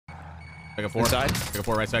Like a 4. Inside. Like a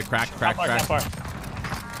 4 right side. Crack. Not far.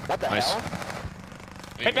 What the Nice. hell?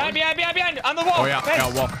 Hey, behind! On the wall! Oh yeah, Hey.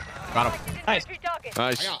 yeah, wall. Got him. Nice.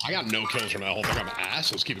 Nice. I got no kills from that whole thing. I'm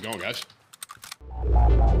ass. Let's keep it going, guys.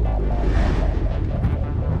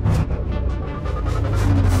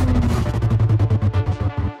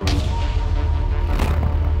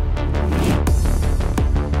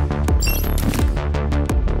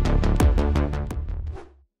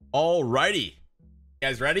 Alrighty. You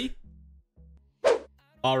guys ready?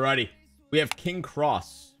 Alrighty. We have King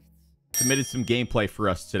Cross submitted some gameplay for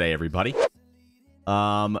us today, everybody.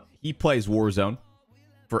 He plays Warzone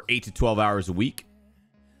for 8 to 12 hours a week.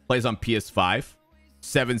 Plays on PS5.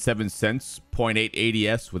 77 cents, 0.8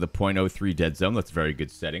 ADS with a 0.03 dead zone. That's very good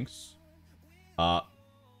settings.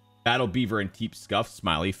 Battle Beaver and Teep Scuff,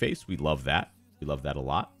 smiley face. We love that. We love that a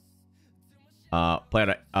lot. Play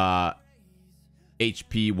on a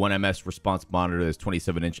HP 1MS response monitor that's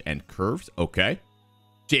 27-inch and curves. Okay.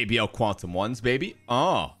 JBL Quantum Ones, baby.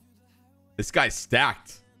 Oh, this guy's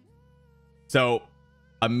stacked. So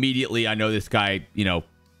immediately I know this guy, you know,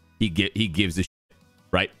 he gives a shit,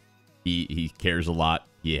 right? He cares a lot.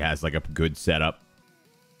 He has like a good setup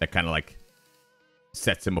that kind of like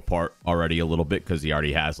sets him apart already a little bit because he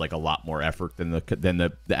already has like a lot more effort than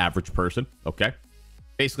the average person. Okay.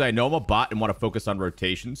 Basically, I know I'm a bot and want to focus on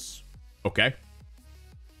rotations. Okay.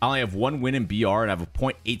 I only have 1 win in BR and I have a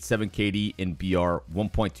 0.87 KD in BR,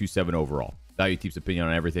 1.27 overall. Value Teep's opinion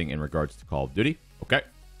on everything in regards to Call of Duty. Okay.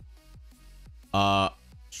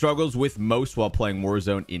 Struggles with most while playing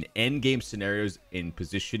Warzone in endgame scenarios in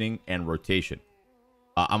positioning and rotation.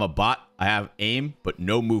 I'm a bot. I have aim, but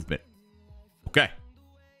no movement. Okay.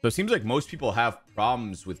 So it seems like most people have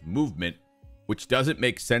problems with movement, which doesn't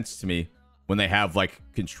make sense to me when they have like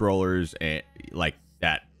controllers and like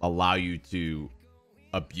that allow you to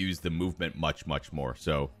abuse the movement much more.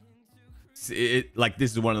 So like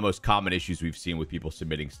this is one of the most common issues we've seen with people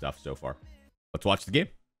submitting stuff so far. Let's watch the game.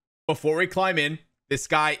 Before we climb in, this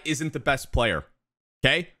guy isn't the best player.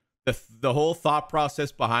 Okay? The whole thought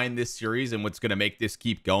process behind this series and what's going to make this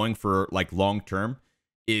keep going for like long term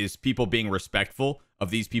is people being respectful of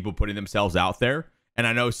these people putting themselves out there. And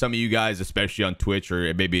I know some of you guys, especially on Twitch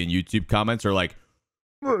or maybe in YouTube comments, are like,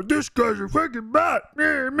 oh, this guy's a fucking bot.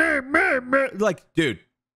 Like, dude,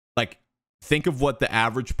 like, think of what the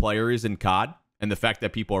average player is in COD and the fact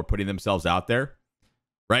that people are putting themselves out there,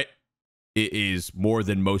 right? It is more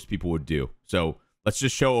than most people would do. So let's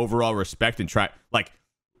just show overall respect and try. Like,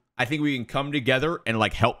 I think we can come together and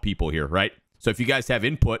like help people here, right? So if you guys have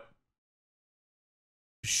input,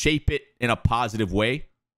 shape it in a positive way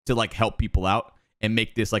to like help people out and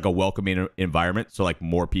make this like a welcoming environment. So like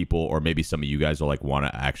more people, or maybe some of you guys will like want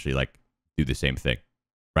to actually like do the same thing,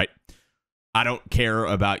 right? I don't care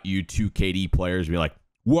about you 2KD players being like,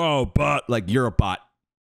 whoa, bot, like you're a bot,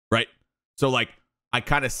 right? So like I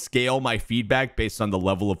kind of scale my feedback based on the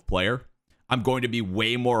level of player. I'm going to be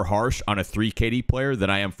way more harsh on a 3KD player than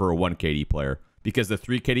I am for a 1KD player, because the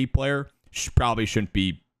 3KD player probably shouldn't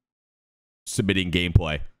be submitting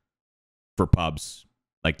gameplay for pubs.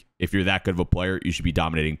 Like, if you're that good of a player, you should be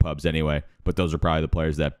dominating pubs anyway. But those are probably the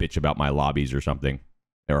players that bitch about my lobbies or something,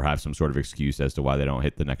 or have some sort of excuse as to why they don't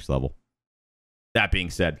hit the next level. That being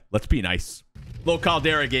said, let's be nice. Little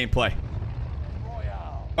Caldera gameplay.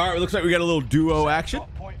 All right, it looks like we got a little duo action.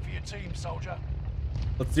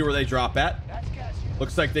 Let's see where they drop at.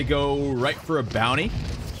 Looks like they go right for a bounty,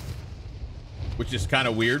 which is kind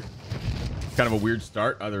of weird. Kind of a weird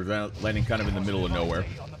start, other than landing kind of in the middle of nowhere.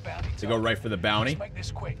 They go right for the bounty.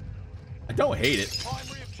 I don't hate it.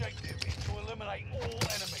 Primary objective is to eliminate all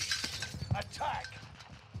enemies. Attack.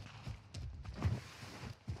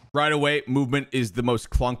 Right away, movement is the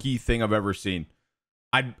most clunky thing I've ever seen.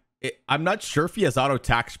 I'm not sure if he has auto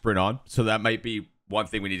tack sprint on, so that might be one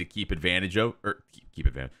thing we need to keep advantage of, or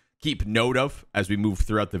keep note of as we move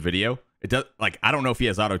throughout the video. It does, like, I don't know if he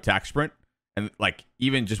has auto tack sprint, and like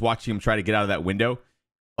even just watching him try to get out of that window,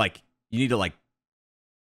 like you need to like,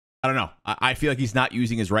 I don't know. I feel like he's not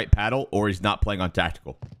using his right paddle, or he's not playing on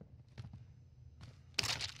tactical.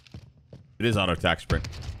 It is auto tack sprint.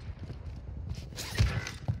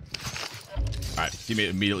 All right, teammate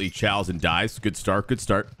immediately chows and dies. Good start, good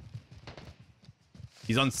start.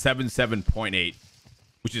 He's on 77.8,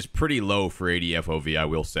 which is pretty low for ADFOV, I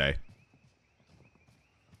will say.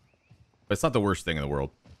 But it's not the worst thing in the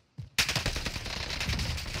world.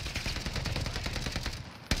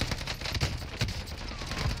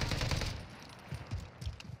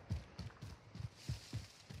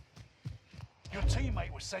 Your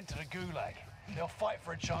teammate was sent to the gulag. They'll fight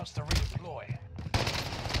for a chance to redeploy.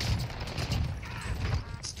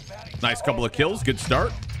 Nice couple of kills. Good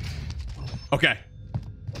start. Okay.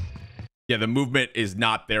 Yeah, the movement is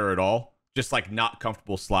not there at all. Just like not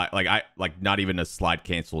comfortable slide. Like not even a slide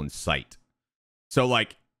cancel in sight. So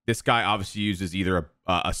like this guy obviously uses either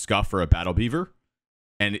a scuff or a battle beaver,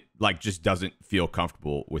 and it, like just doesn't feel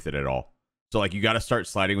comfortable with it at all. So like you got to start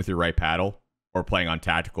sliding with your right paddle or playing on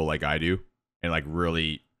tactical like I do, and like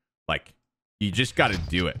really like you just got to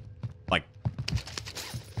do it. Like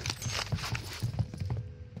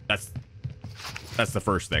that's the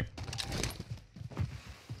first thing.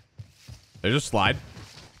 There's a slide.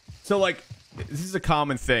 So like this is a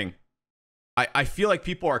common thing. I feel like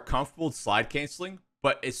people are comfortable with slide canceling,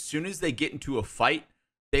 but as soon as they get into a fight,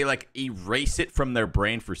 they like erase it from their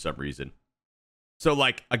brain for some reason. So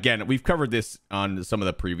like, again, we've covered this on some of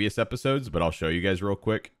the previous episodes, but I'll show you guys real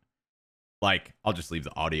quick. Like, I'll just leave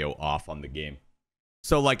the audio off on the game.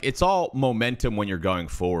 So like, it's all momentum when you're going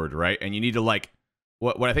forward, right? And you need to like,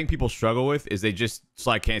 what I think people struggle with is they just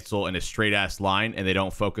slide cancel in a straight ass line and they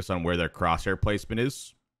don't focus on where their crosshair placement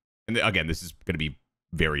is. And again, this is going to be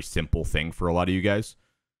very simple thing for a lot of you guys,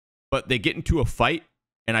 but they get into a fight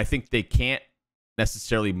and I think they can't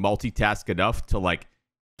necessarily multitask enough to like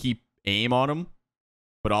keep aim on them,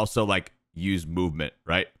 but also like use movement,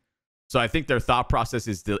 right? So I think their thought process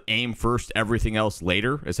is to aim first, everything else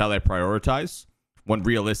later is how they prioritize, when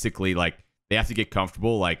realistically like they have to get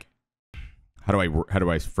comfortable. Like how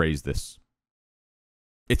do I phrase this?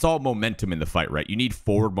 It's all momentum in the fight, right? You need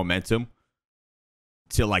forward momentum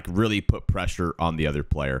to like really put pressure on the other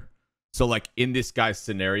player. So like in this guy's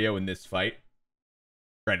scenario in this fight,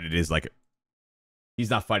 granted it is like he's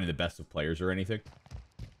not fighting the best of players or anything.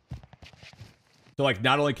 So like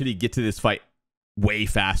not only could he get to this fight way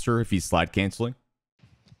faster if he's slide canceling,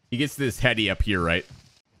 he gets to this heady up here, right?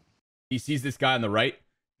 He sees this guy on the right.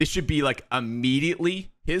 This should be like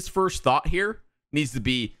immediately his first thought here needs to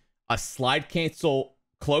be a slide cancel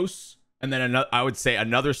close, and then another, I would say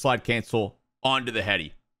another slide cancel onto the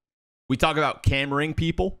heady. We talk about cammering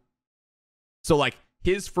people. So like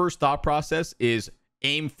his first thought process is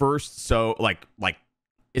aim first. So like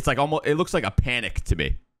it's like almost, it looks like a panic to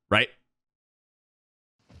me, right?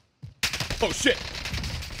 Oh shit.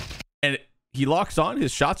 And he locks on,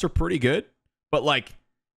 his shots are pretty good, but like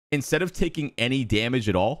instead of taking any damage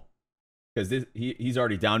at all, because he's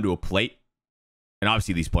already down to a plate, and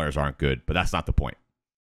obviously these players aren't good, but that's not the point.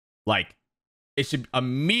 Like it should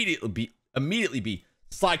immediately be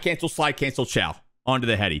slide cancel, chow onto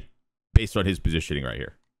the heady based on his positioning right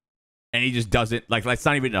here. And he just doesn't, like, that's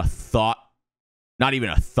not even a thought. Not even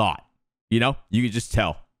a thought. You know? You can just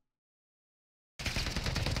tell.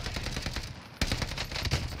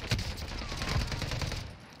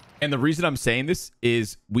 And the reason I'm saying this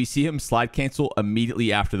is we see him slide cancel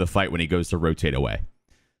immediately after the fight when he goes to rotate away.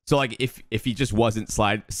 So, like, if he just wasn't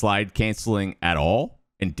slide canceling at all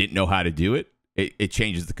and didn't know how to do it, it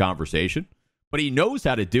changes the conversation. But he knows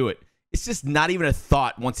how to do it. It's just not even a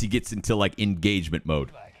thought once he gets into, like, engagement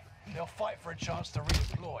mode. They'll fight for a chance to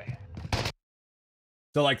redeploy.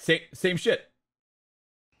 So, like, same shit.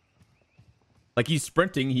 Like, he's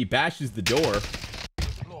sprinting. He bashes the door.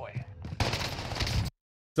 Deploy.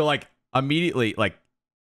 So, like, immediately, like,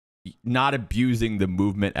 not abusing the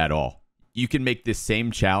movement at all. You can make this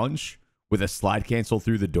same challenge with a slide cancel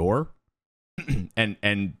through the door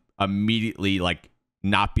and immediately, like,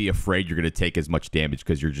 not be afraid you're going to take as much damage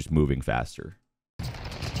because you're just moving faster.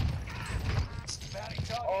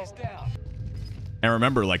 And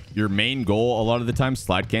remember, like, your main goal a lot of the time,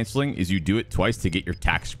 slide canceling, is you do it twice to get your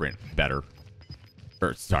tac sprint better.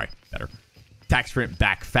 Or, sorry, better. Tac sprint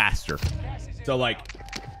back faster. So, like,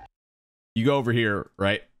 you go over here,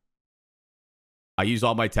 right? I use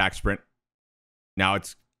all my tac sprint. Now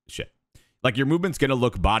it's shit. Like, your movement's going to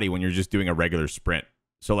look body when you're just doing a regular sprint.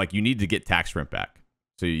 So, like, you need to get tac sprint back.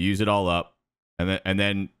 So you use it all up. And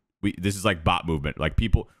then this is like bot movement. Like,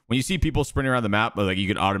 people, when you see people sprinting around the map, like, you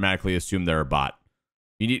can automatically assume they're a bot.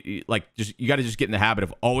 You need, like, you got to just get in the habit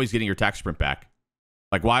of always getting your tac sprint back.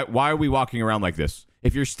 Like, why are we walking around like this?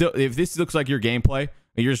 If this looks like your gameplay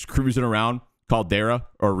and you're just cruising around Caldera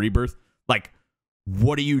or Rebirth, like,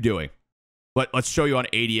 what are you doing? Let's show you on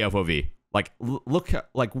 80 FOV. Like, look,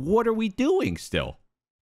 like, what are we doing still?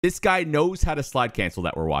 This guy knows how to slide cancel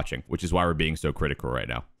that we're watching, which is why we're being so critical right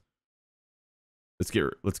now. Let's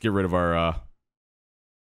get rid of our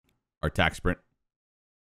tac sprint.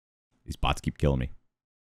 These bots keep killing me.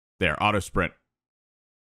 There, auto sprint.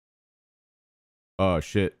 Oh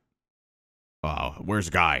shit. Oh, where's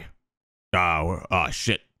the guy? Oh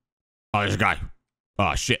shit. Oh, there's a guy.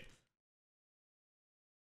 Oh shit.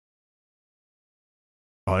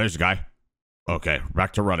 Oh, there's a guy. Okay,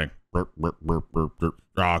 back to running.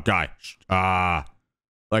 Oh, guy.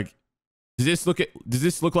 Like, Does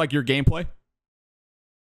this look like your gameplay?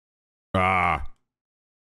 Ah.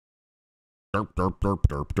 Derp, derp, derp,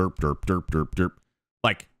 derp, derp, derp, derp, derp, derp.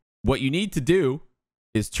 Like, what you need to do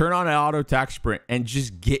is turn on an auto attack sprint and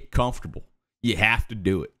just get comfortable. You have to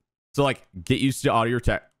do it. So, like, get used to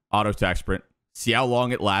auto attack sprint. See how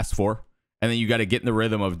long it lasts for. And then you got to get in the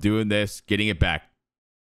rhythm of doing this, getting it back.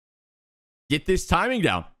 Get this timing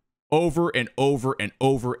down. Over and over and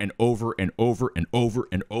over and over and over and over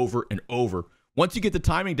and over and over. Once you get the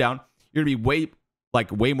timing down, you're going to be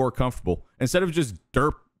way more comfortable. Instead of just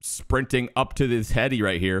derp sprinting up to this heady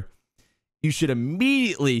right here, you should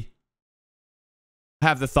immediately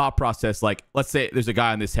have the thought process like, let's say there's a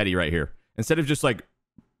guy on this heady right here. Instead of just like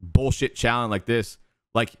bullshit challenge like this,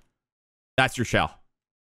 like that's your chow.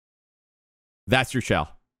 That's your chow.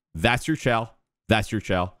 That's your chow. That's your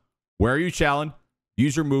chow. Where are you chowing?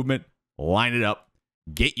 Use your movement. Line it up.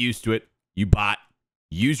 Get used to it. You bot.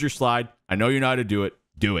 Use your slide. I know you know how to do it.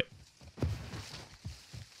 Do it.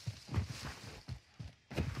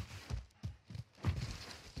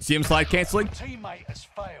 See him slide canceling? Teammate has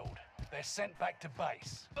failed. They're sent back to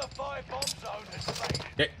base. The 5-bomb zone has failed.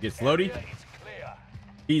 Okay, gets loady.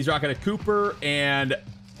 He's rocking a Cooper and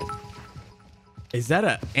is that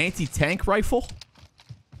a anti-tank rifle?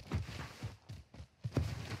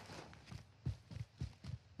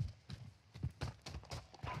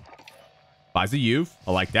 Buys a UV.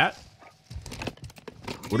 I like that.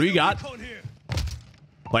 What do we got?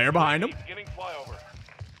 Player behind him.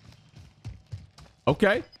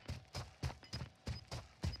 Okay.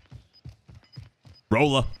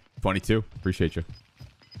 Rolla. 22. Appreciate you.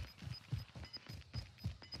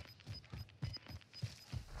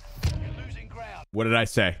 You're losing ground. What did I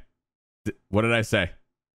say? What did I say?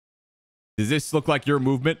 Does this look like your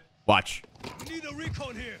movement? Watch. We need a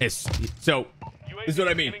recon here. So, this is what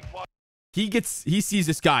I mean. He sees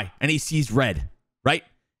this guy and he sees red, right?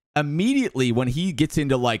 Immediately when he gets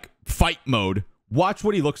into like fight mode, watch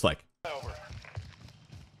what he looks like.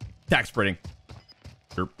 Attack sprinting.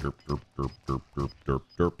 Derp, derp, derp, derp, derp, derp, derp,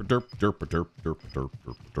 derp, derp, derp, derp, derp, derp, derp,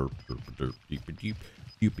 derp, derp, derp, deep, deep,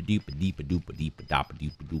 deep, deep, deep, deep, deep, dop,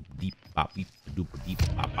 deep, deep, deep, pop, deep, deep, deep,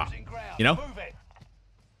 pop, pop. You know?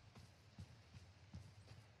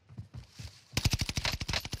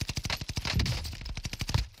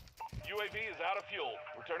 UAV is out of fuel.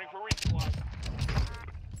 Returning for resupply.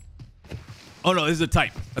 Oh no, this is a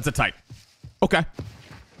type. That's a type. Okay.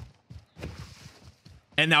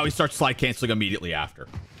 And now he starts slide canceling immediately after.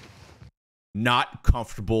 Not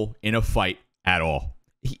comfortable in a fight at all.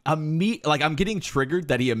 I'm getting triggered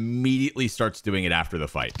that he immediately starts doing it after the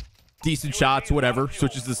fight. Decent shots, whatever.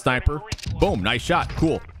 Switches to sniper. Boom, nice shot.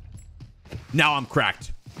 Cool. Now I'm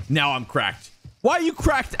cracked. Now I'm cracked. Why are you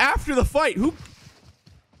cracked after the fight?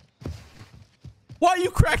 Why are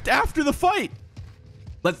you cracked after the fight?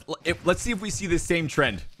 Let's see if we see the same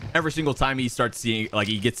trend every single time he starts seeing, like,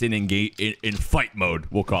 he gets in fight mode,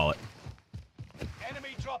 we'll call it. Enemy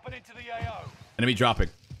dropping into the AO. Enemy dropping.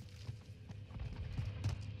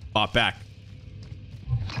 Bot back.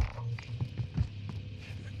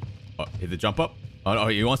 Oh, hit the jump up. Oh, no,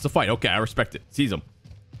 he wants to fight. Okay, I respect it. Sees him.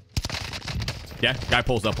 Yeah, guy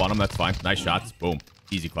pulls up on him. That's fine. Nice shots. Boom.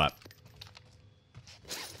 Easy clap.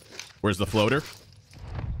 Where's the floater?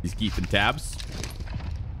 He's keeping tabs.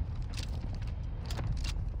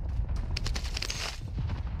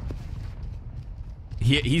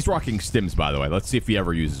 He's rocking stims, by the way. Let's see if he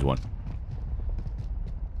ever uses one.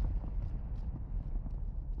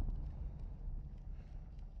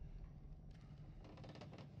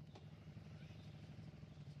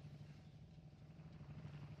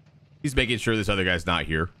 He's making sure this other guy's not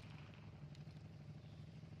here.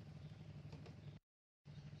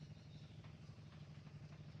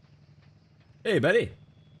 Hey, buddy.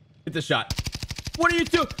 Hit the shot. What are you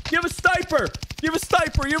doing? You have a sniper. You have a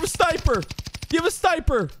sniper. You have a sniper. You have a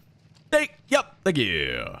sniper. Yep. Thank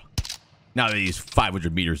you. Now that he's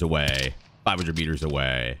 500 meters away. 500 meters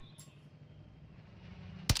away.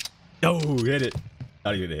 Oh, hit it.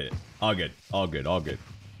 Not even gonna hit it. All good. All good. All good.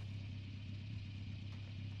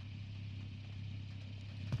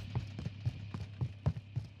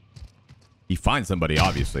 He finds somebody,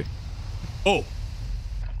 obviously. Oh.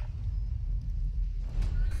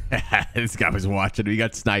 This guy was watching. He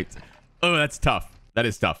got sniped. Oh, that's tough. That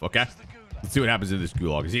is tough. Okay. Let's see what happens in this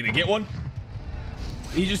gulag. Is he gonna get one?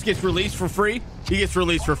 He just gets released for free. He gets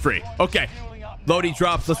released for free. Okay. Loading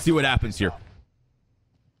drops. Let's see what happens here.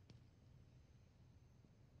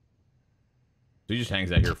 So he just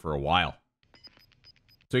hangs out here for a while.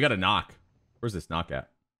 So he got a knock. Where's this knock at?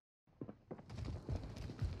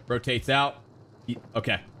 Rotates out.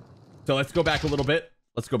 Okay. So let's go back a little bit.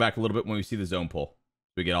 let's go back a little bit when we see the zone pull.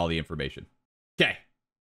 So we get all the information. Okay.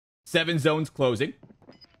 7 zones closing.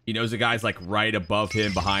 He knows the guy's like right above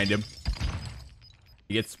him, behind him.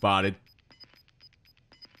 He gets spotted.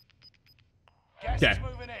 Okay.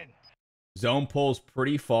 Zone pulls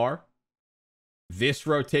pretty far. This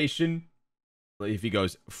rotation, if he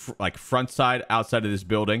goes like front side outside of this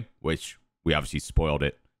building, which we obviously spoiled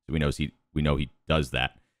it, so we know he does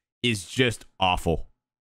that, is just awful.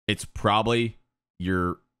 It's probably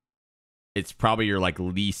your like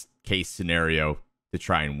least case scenario to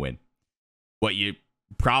try and win. What you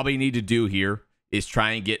probably need to do here is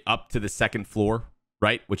try and get up to the second floor,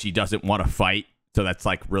 right? Which he doesn't want to fight, so that's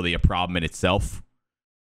like really a problem in itself.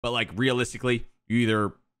 But like realistically, you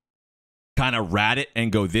either kind of rat it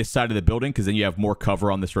and go this side of the building because then you have more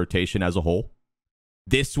cover on this rotation as a whole.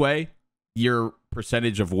 This way, your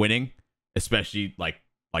percentage of winning, especially like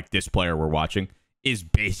this player we're watching, is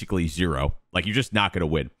basically 0. Like you're just not going to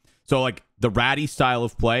win. So like the ratty style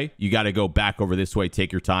of play, you got to go back over this way,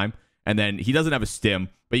 take your time. And then he doesn't have a stim,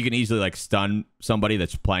 but you can easily like stun somebody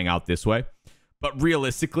that's playing out this way. But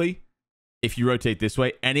realistically, if you rotate this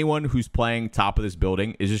way, anyone who's playing top of this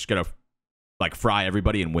building is just going to like fry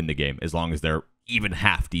everybody and win the game as long as they're even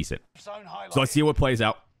half decent. So let's see what plays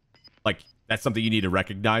out. Like that's something you need to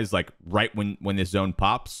recognize like right when this zone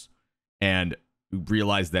pops and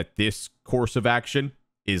realize that this course of action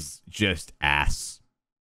is just ass.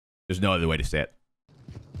 There's no other way to say it.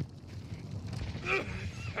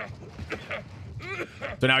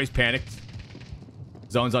 So now he's panicked.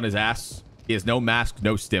 Zone's on his ass. He has no mask,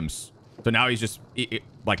 no stims. So now he's just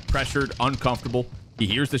like pressured, uncomfortable. He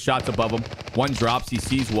hears the shots above him. One drops. He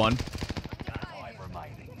sees one.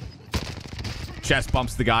 Chest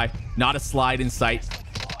bumps the guy. Not a slide in sight.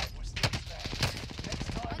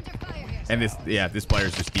 And this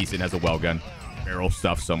player's just decent. Has a well gun. Barrel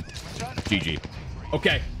stuffs him. GG.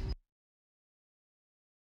 Okay.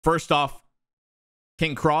 First off,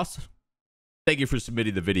 King Cross, thank you for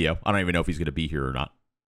submitting the video. I don't even know if he's going to be here or not.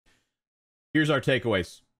 Here's our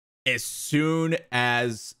takeaways. As soon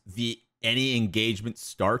as any engagement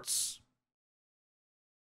starts,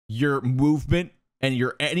 your movement and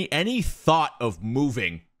your any thought of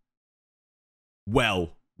moving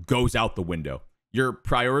well goes out the window. Your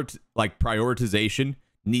prioritization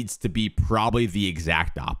needs to be probably the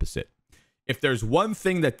exact opposite. If there's one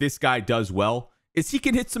thing that this guy does well, is he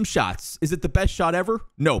can hit some shots. Is it the best shot ever?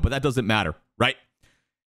 No, but that doesn't matter, right?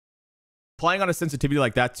 Playing on a sensitivity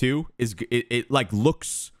like that too is it like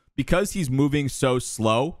looks, because he's moving so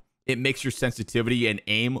slow, it makes your sensitivity and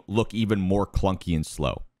aim look even more clunky and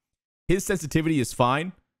slow. His sensitivity is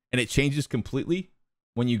fine, and it changes completely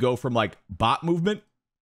when you go from like bot movement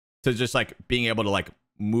to just like being able to like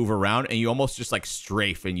move around, and you almost just like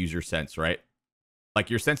strafe and use your sense, right? Like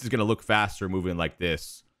your sense is going to look faster moving like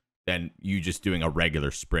this than you just doing a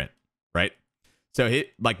regular sprint, right? So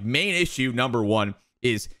like main issue number 1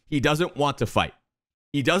 is he doesn't want to fight.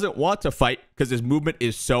 He doesn't want to fight because his movement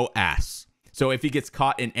is so ass. So if he gets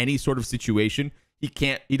caught in any sort of situation,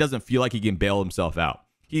 he doesn't feel like he can bail himself out.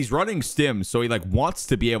 He's running stims, so he like wants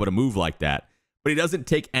to be able to move like that, but he doesn't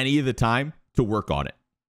take any of the time to work on it.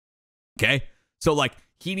 Okay? So like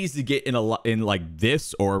he needs to get in like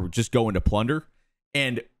this or just go into plunder,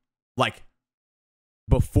 and like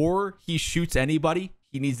before he shoots anybody,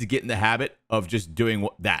 he needs to get in the habit of just doing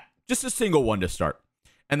that. Just a single one to start.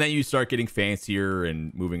 And then you start getting fancier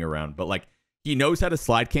and moving around. But like he knows how to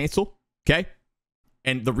slide cancel, okay?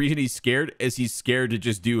 And the reason he's scared is he's scared to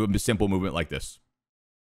just do a simple movement like this.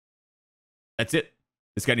 That's it.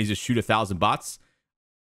 This guy needs to shoot 1,000 bots.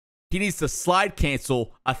 He needs to slide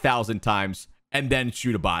cancel 1,000 times and then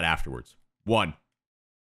shoot a bot afterwards. 1,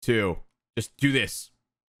 2. Just do this.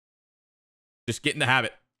 Just get in the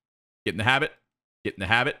habit. Get in the habit. Get in the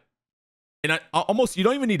habit. And almost, you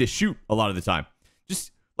don't even need to shoot a lot of the time.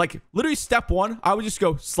 Just like literally step 1, I would just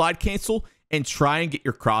go slide cancel and try and get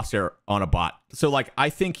your crosshair on a bot. So like,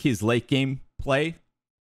 I think his late game play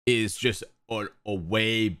is just a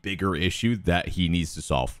way bigger issue that he needs to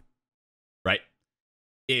solve, right?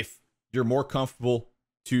 If you're more comfortable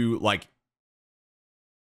to like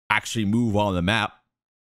actually move on the map,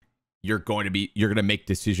 you're going to make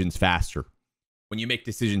decisions faster. When you make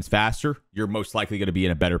decisions faster, you're most likely going to be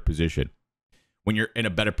in a better position. When you're in a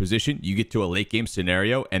better position, you get to a late game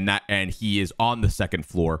scenario and he is on the second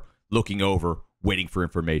floor looking over, waiting for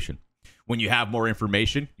information. When you have more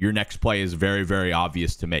information, your next play is very, very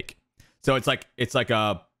obvious to make. So it's like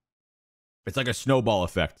a snowball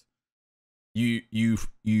effect.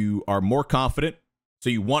 You are more confident,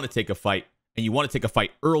 so you want to take a fight, and you want to take a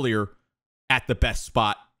fight earlier at the best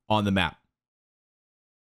spot on the map.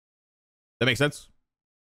 That makes sense?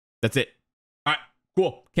 That's it. All right,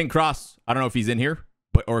 cool. King Cross. I don't know if he's in here,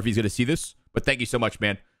 but or if he's gonna see this. But thank you so much,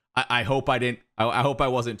 man. I hope I didn't. I hope I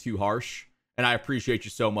wasn't too harsh, and I appreciate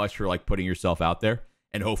you so much for like putting yourself out there.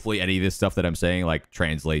 And hopefully, any of this stuff that I'm saying like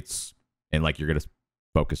translates, and like you're gonna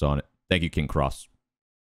focus on it. Thank you, King Cross.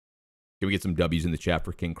 Can we get some W's in the chat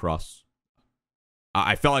for King Cross?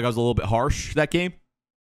 I felt like I was a little bit harsh that game,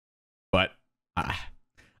 but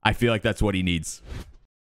I feel like that's what he needs.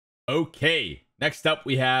 Okay, next up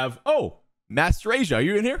we have, oh, Master Asia. Are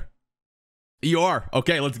you in here? You are.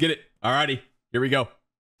 Okay, let's get it. Alrighty, here we go.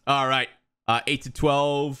 All right, 8 to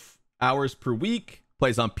 12 hours per week.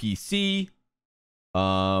 Plays on PC.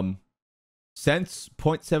 Cents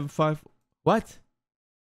 0.75. What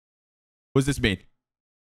does this mean?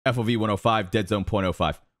 FOV 105, Dead Zone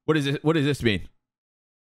 0.05. What is it? What does this mean?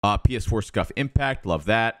 PS4 Scuff Impact. Love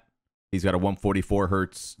that. He's got a 144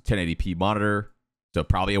 hertz 1080p monitor. So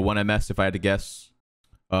probably a 1ms if I had to guess.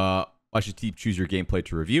 I should Teep choose your gameplay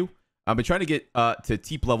to review. I've been trying to get to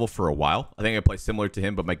Teep level for a while. I think I play similar to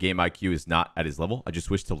him, but my game IQ is not at his level. I just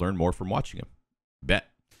wish to learn more from watching him. Bet.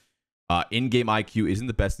 In-game IQ isn't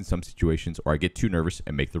the best in some situations, or I get too nervous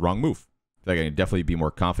and make the wrong move. I think I can definitely be more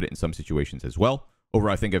confident in some situations as well.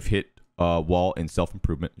 Overall, I think I've hit a wall in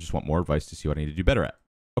self-improvement. Just want more advice to see what I need to do better at.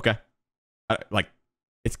 Okay. Like,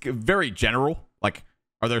 it's very general. Like,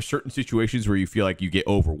 are there certain situations where you feel like you get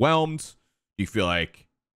overwhelmed? Do you feel like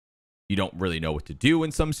you don't really know what to do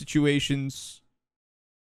in some situations?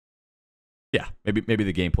 Yeah, maybe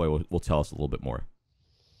the gameplay will tell us a little bit more.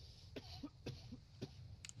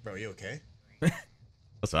 Bro, you okay?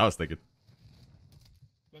 That's what I was thinking.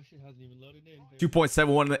 My shit hasn't even loaded in.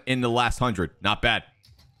 2.71 in the last 100. Not bad.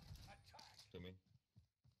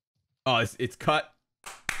 Oh, it's cut.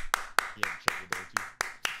 Yeah, check the door too.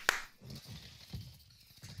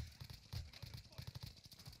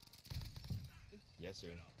 Yes, sir.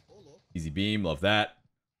 Easy beam. Love that.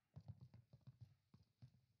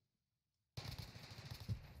 Good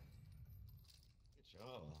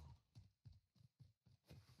job.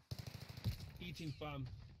 Eating fam.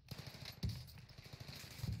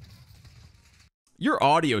 Your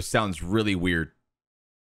audio sounds really weird.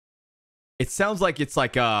 It sounds like it's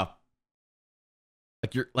like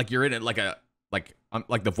you're in it like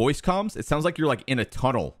the voice comms. It sounds like you're like in a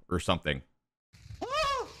tunnel or something.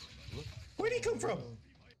 Ah! Where'd he come from?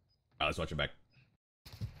 Oh, let's watch it back.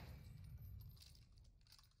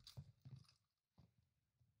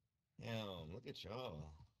 Damn, look at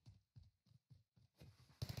y'all.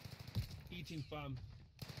 Eating fam.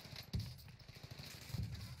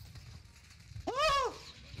 Ah!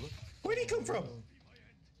 Where'd he come from?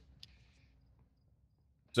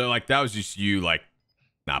 So like that was just you like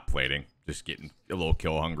not plating, just getting a little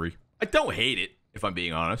kill hungry. I don't hate it if I'm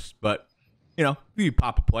being honest, but you know, if you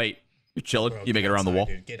pop a plate, you're chilling, Bro, you make it get around the wall.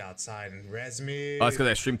 outside, dude. Get outside and res me. Oh, that's because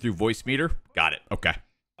I stream through voice meter. Got it. Okay.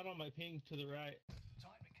 Out on my ping to the right.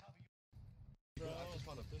 Bro, I just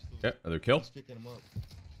found a pistol. Yeah, another kill. Just picking him up.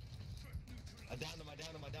 I downed him. I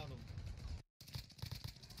downed him.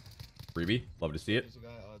 Freebie, love to see it. There's a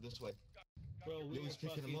guy this way. Bro, he's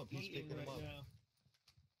picking him up. He's picking him up. Now.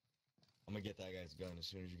 I'm gonna get that guy's gun as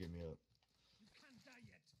soon as you get me up.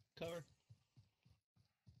 Cover.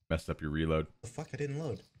 Messed up your reload. The fuck? I didn't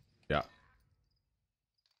load. Yeah.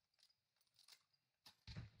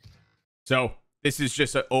 So this is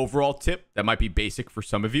just an overall tip that might be basic for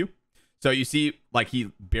some of you. So you see, like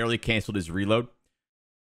he barely canceled his reload.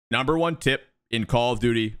 Number one tip in Call of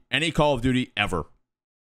Duty, any Call of Duty ever.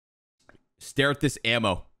 Stare at this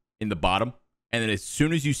ammo in the bottom, and then as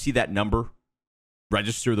soon as you see that number,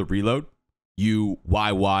 register the reload, you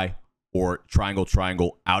YY or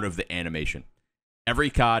triangle out of the animation. Every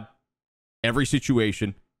COD, every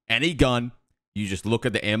situation, any gun, you just look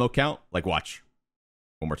at the ammo count. Like, watch.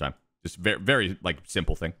 One more time. Just very, very, like,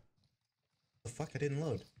 simple thing. The fuck? I didn't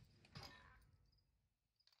load.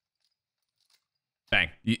 Bang.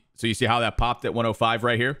 So you see how that popped at 105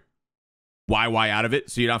 right here? YY out of it,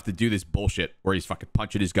 so you don't have to do this bullshit where he's fucking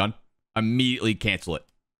punching his gun. Immediately cancel it.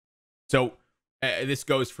 So this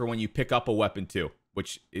goes for when you pick up a weapon too,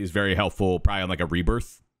 which is very helpful probably on like a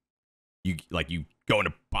rebirth. You go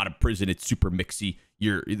into bottom prison, it's super mixy.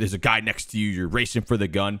 There's a guy next to you, you're racing for the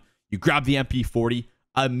gun. You grab the MP40,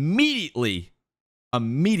 immediately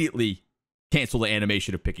cancel the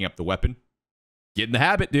animation of picking up the weapon. Get in the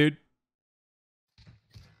habit, dude.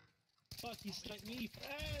 Fuck, he sniped me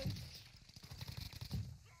fast.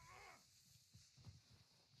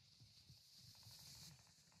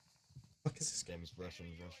 Fuck is this? Damn, he's rushing.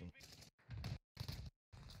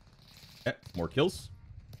 Yeah, more kills.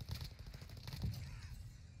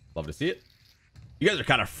 Love to see it. You guys are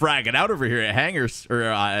kind of fragging out over here at hangars or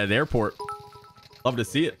at airport. Love to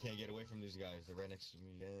see it. I can't get away from these guys. They're right next to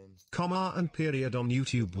me, man. Comma and period on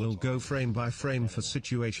YouTube will go frame by frame for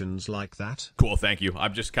situations like that. Cool, thank you.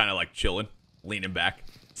 I'm just kind of like chilling, leaning back.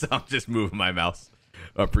 So I'm just moving my mouse.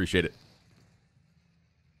 I appreciate it.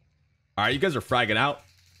 All right, you guys are fragging out.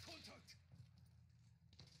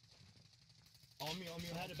 On me.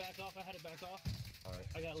 I had to back off. All right.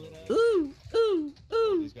 I got lit up. Ooh.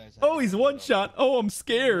 These guys have Oh, to he's back one up. shot. Oh, I'm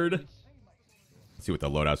scared. Let's see what the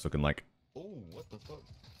loadout's looking like. Oh, what the fuck?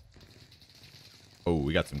 Oh,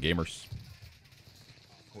 we got some gamers.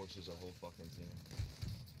 Of course, there's a whole fucking team.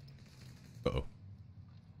 Uh-oh.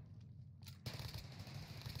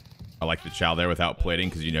 I like the chow there without plating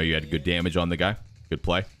because you know you had good damage on the guy. Good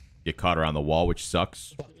play. Get caught around the wall, which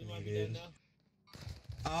sucks.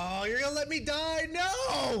 Oh, you're gonna let me die?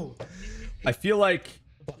 No! I feel like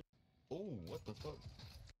Oh, what the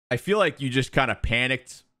fuck? you just kind of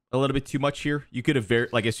panicked a little bit too much here. You could have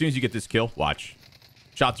like as soon as you get this kill, watch.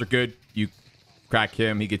 Shots are good. You crack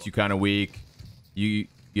him, he gets you kind of weak. You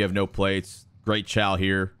have no plates. Great chow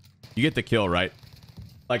here. You get the kill, right?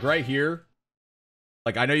 Like right here.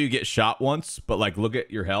 Like I know you get shot once, but like look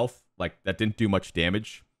at your health. Like that didn't do much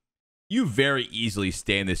damage. You very easily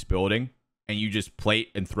stay in this building and you just plate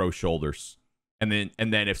and throw shoulders. And then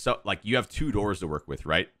if so, like you have 2 doors to work with,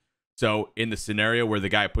 right? So in the scenario where the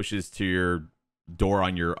guy pushes to your door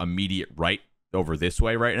on your immediate right over this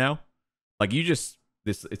way right now, like you just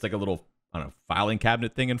it's like a little I don't know filing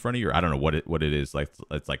cabinet thing in front of you. Or I don't know what it is. Like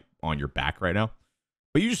it's like on your back right now.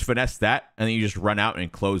 But you just finesse that and then you just run out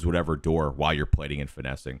and close whatever door while you're plating and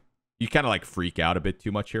finessing. You kind of like freak out a bit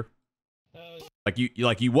too much here. Like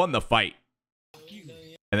you won the fight, and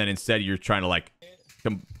then instead you're trying to like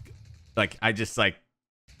I just like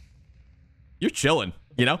you're chilling,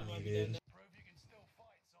 you know.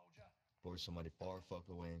 Or somebody far fuck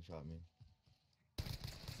away and shot me.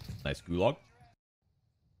 Nice gulag.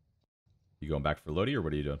 You going back for Lodi or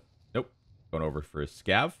what are you doing? Nope. Going over for a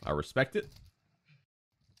scav. I respect it.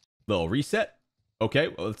 Little reset. Okay,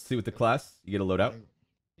 well let's see what the class you get a loadout.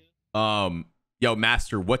 Yo,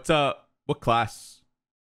 Master, what class?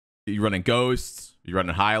 Are you running Ghosts? Are you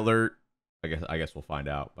running High Alert? I guess we'll find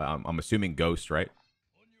out. But I'm assuming Ghost, right?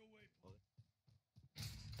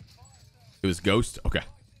 It was Ghost? Okay.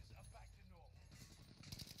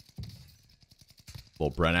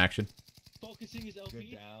 Little Brent action. Focusing his LP.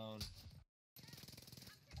 Good down.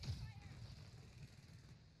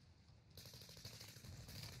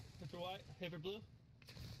 Paper white, paper blue.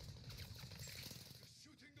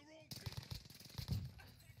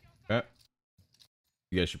 Okay.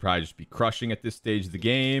 You guys should probably just be crushing at this stage of the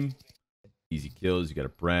game. Easy kills. You got a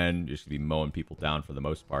Bren. You're just going to be mowing people down for the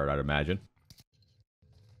most part, I'd imagine.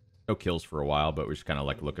 No kills for a while, but we're just kind of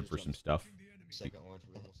like looking for some stuff. Second orange.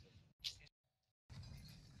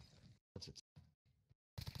 That's it.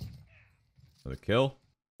 Another kill.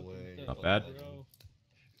 Way. Not bad.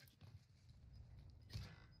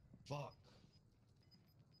 Fuck.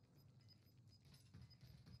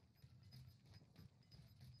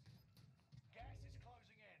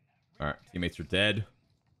 All right. Teammates are dead.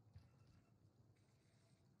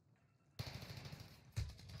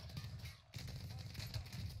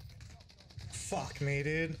 Fuck me,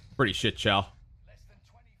 dude. Pretty shit, Chow.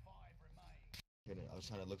 I was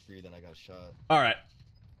trying to look for you, then I got shot. All right.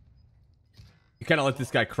 You kind of let this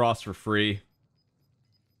guy cross for free.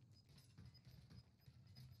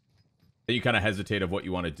 Then you kind of hesitate of what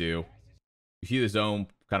you want to do. You see the zone,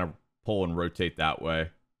 kind of pull and rotate that way.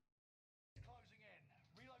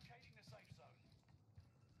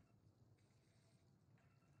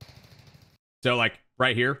 So, like,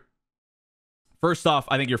 right here. First off,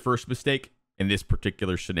 I think your first mistake in this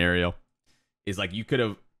particular scenario is, like, you could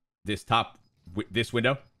have this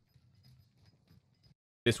window.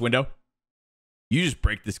 This window. You just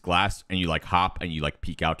break this glass and you, like, hop and you, like,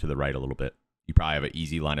 peek out to the right a little bit. You probably have an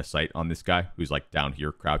easy line of sight on this guy who's, like, down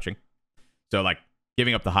here crouching. So, like,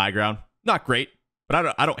 giving up the high ground, not great.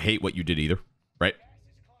 But I don't hate what you did either, right?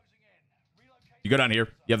 You go down here.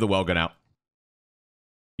 You have the well gun out.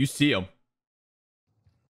 You see him.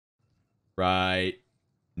 Right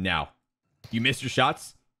now. You missed your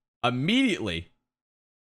shots. Immediately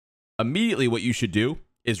what you should do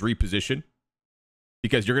is reposition.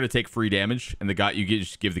 Because you're going to take free damage. And you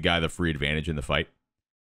just give the guy the free advantage in the fight.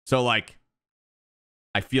 So, like,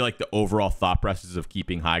 I feel like the overall thought process of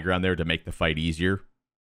keeping high ground there to make the fight easier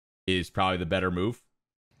is probably the better move.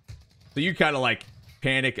 So you kind of, like,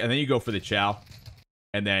 panic. And then you go for the chow.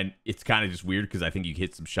 And then it's kind of just weird because I think you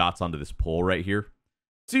hit some shots onto this pole right here.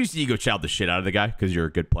 So you see you go chow the shit out of the guy because you're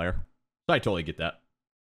a good player. So I totally get that.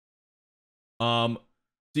 So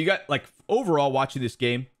you got like overall watching this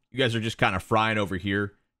game, you guys are just kind of frying over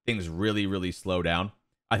here. Things really, really slow down.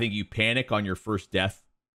 I think you panic on your first death.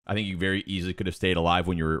 I think you very easily could have stayed alive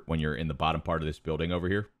when you're in the bottom part of this building over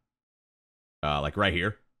here. Like right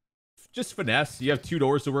here. Just finesse. You have 2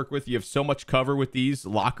 doors to work with. You have so much cover with these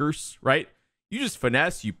lockers, right? You just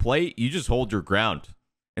finesse, you play, you just hold your ground.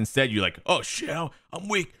 Instead, you're like, oh shit, I'm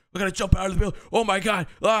weak. I gotta jump out of the building. Oh my god.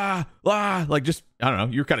 Like just, I don't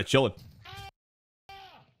know, you're kind of chilling.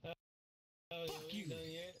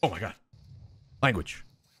 Oh my god. Language.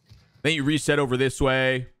 Then you reset over this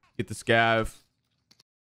way, get the scav.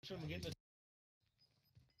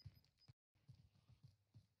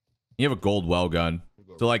 You have a gold well gun.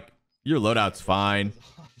 So like your loadout's fine.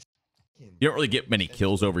 You don't really get many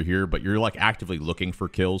kills over here, but you're like actively looking for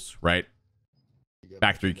kills, right?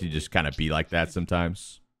 Back 3 can just kind of be like that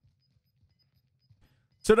sometimes.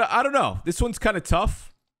 So I don't know. This one's kind of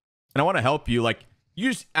tough. And I want to help you. Like, you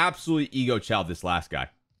just absolutely ego chowed this last guy.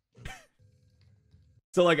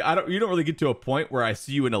 So like you don't really get to a point where I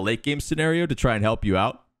see you in a late game scenario to try and help you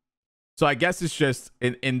out. So I guess it's just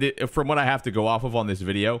from what I have to go off of on this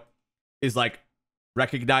video is like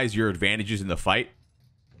recognize your advantages in the fight.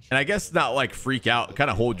 And I guess not like freak out, kind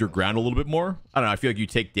of hold your ground a little bit more. I don't know. I feel like you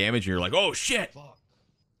take damage and you're like, oh shit.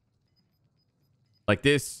 Like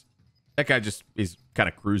this, that guy just is kind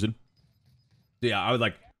of cruising. So yeah, I would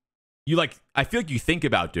like, I feel like you think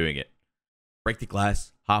about doing it. Break the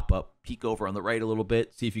glass, hop up, peek over on the right a little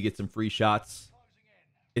bit, see if you get some free shots.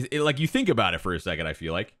 Like you think about it for a second, I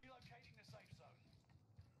feel like.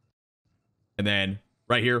 And then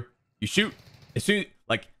right here, you shoot. As soon,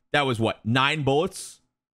 like that was what, 9 bullets?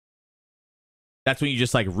 That's when you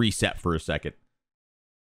just like reset for a second.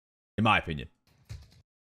 In my opinion.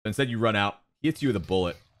 Instead you run out, he hits you with a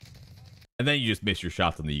bullet. And then you just miss your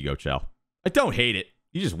shots on the ego chow. I don't hate it.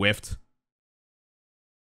 You just whiffed.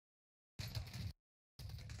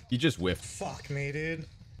 You just whiffed. Fuck me, dude.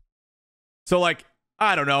 So like,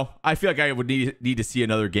 I don't know. I feel like I would need to see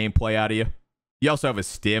another gameplay out of you. You also have a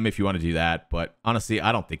stim if you want to do that. But honestly,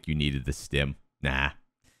 I don't think you needed the stim. Nah.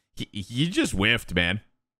 You just whiffed, man.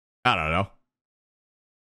 I don't know.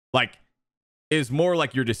 Like, it's more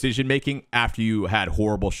like your decision making after you had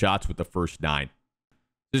horrible shots with the first 9.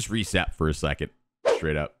 Just reset for a second.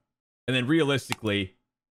 Straight up. And then realistically,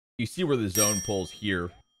 you see where the zone pulls here.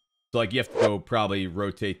 So like you have to go probably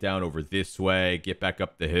rotate down over this way, get back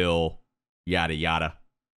up the hill, yada yada.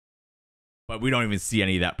 But we don't even see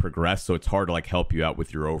any of that progress, so it's hard to like help you out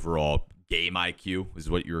with your overall game IQ is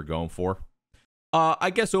what you were going for.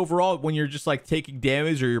 I guess overall, when you're just like taking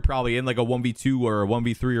damage or you're probably in like a 1v2 or a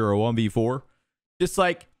 1v3 or a 1v4, just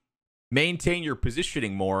like maintain your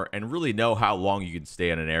positioning more and really know how long you can stay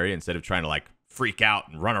in an area instead of trying to like freak out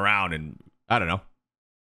and run around and I don't know.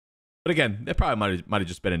 But again, that probably might have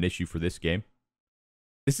just been an issue for this game.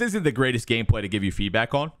 This isn't the greatest gameplay to give you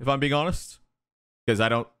feedback on, if I'm being honest, because I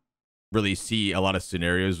don't really see a lot of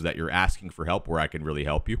scenarios that you're asking for help where I can really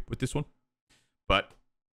help you with this one. But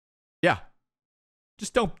yeah,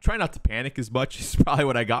 just try not to panic as much. Is probably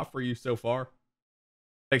what I got for you so far.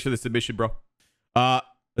 Thanks for the submission, bro.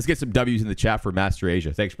 Let's get some W's in the chat for Master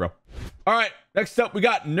Asia. Thanks, bro. All right, next up we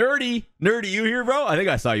got Nerdy. Nerdy, you here, bro? I think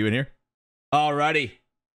I saw you in here. Alrighty.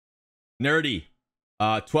 Nerdy,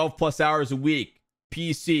 12 plus hours a week,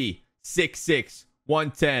 PC, 6.6,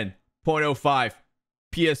 110.05,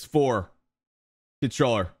 PS4,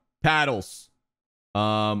 controller, paddles,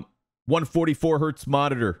 144 hertz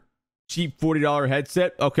monitor, cheap $40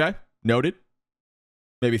 headset. Okay, noted.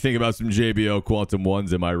 Maybe think about some JBL Quantum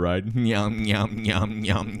 1s, am I right? Yum, yum, yum,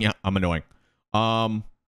 yum, yum. I'm annoying. I'm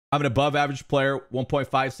an above average player,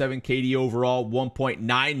 1.57 KD overall,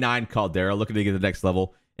 1.99 Caldera, looking to get to the next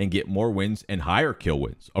level and get more wins and higher kill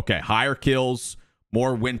wins. Okay, higher kills,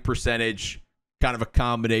 more win percentage, kind of a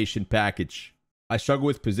combination package. I struggle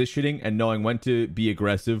with positioning and knowing when to be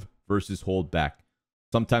aggressive versus hold back.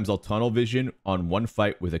 Sometimes I'll tunnel vision on one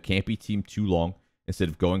fight with a campy team too long instead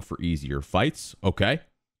of going for easier fights. Okay.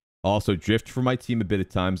 I'll also drift for my team a bit of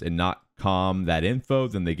times and not calm that info.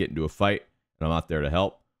 Then they get into a fight and I'm not there to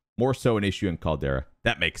help. More so an issue in Caldera.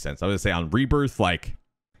 That makes sense. I was going to say on Rebirth, like,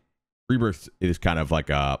 Rebirth is kind of like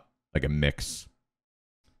a mix.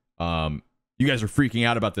 You guys are freaking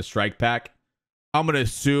out about the strike pack. I'm gonna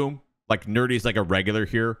assume like Nerdy's like a regular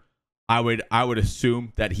here. I would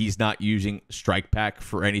assume that he's not using strike pack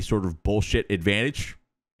for any sort of bullshit advantage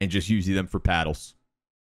and just using them for paddles.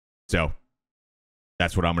 So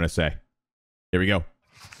that's what I'm gonna say. Here we go.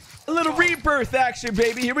 A little Rebirth action,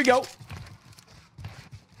 baby. Here we go.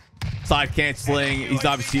 Side canceling. He's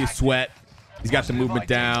obviously a sweat. He's got the movement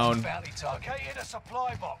down. Located a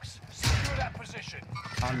supply box. Secure that position.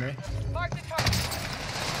 On me.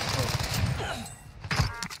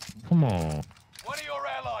 Come on. One of your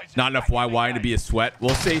allies. Not enough YY to be a sweat.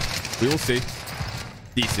 We'll see. We will see.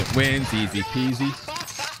 Decent wins, easy peasy.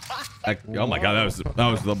 Oh my god, that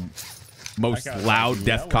was the most loud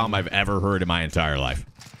death comm I've ever heard in my entire life.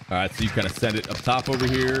 All right, so you kind of send it up top over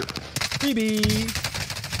here. Freebie.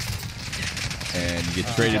 And you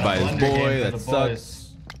get traded by his boy. That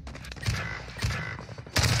sucks.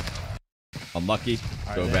 Unlucky.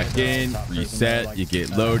 Go back in. Reset. You get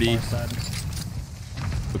Lodi.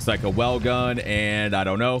 Looks like a well gun, and I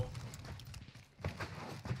don't know.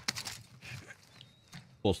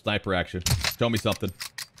 Full sniper action. Show me something.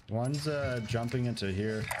 One's jumping into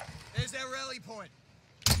here. There's their rally point.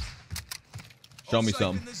 Show me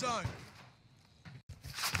something.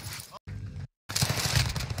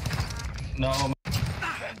 No.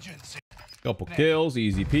 Couple kills,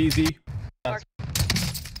 easy peasy.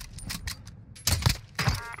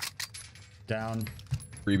 Down.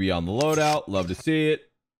 Freebie on the loadout. Love to see it.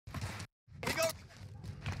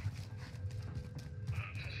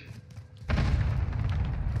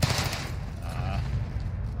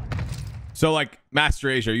 So, like, Master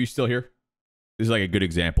Asia, are you still here? This is like a good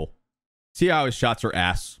example. See how his shots are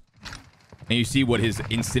ass? And you see what his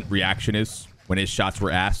instant reaction is when his shots were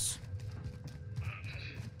ass?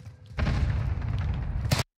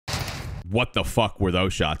 What the fuck were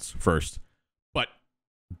those shots first? But,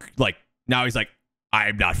 like, now he's like,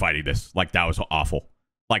 I'm not fighting this. Like, that was awful.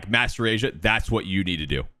 Like, Master Asia, that's what you need to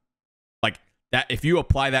do. Like, that. If you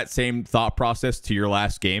apply that same thought process to your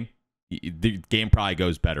last game, the game probably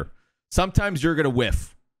goes better. Sometimes you're going to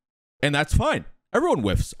whiff, and that's fine. Everyone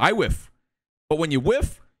whiffs. I whiff. But when you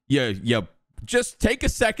whiff, you just take a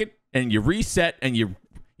second and you reset and you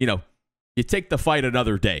take the fight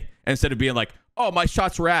another day. Instead of being like, oh, my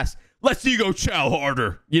shots were ass. Let's see you go chow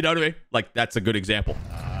harder. You know what I mean? Like, that's a good example.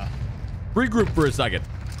 Regroup for a second.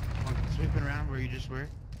 Sweeping around where you just were.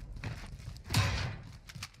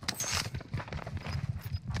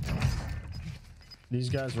 These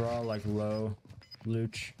guys were all like low.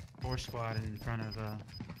 Luch. 4 squad in front of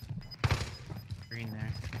green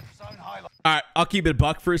there. All right, I'll keep it a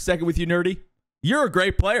buck for a second with you, Nerdy. You're a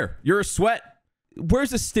great player. You're a sweat.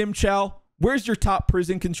 Where's the stim chow? Where's your top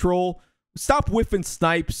prison control? Stop whiffing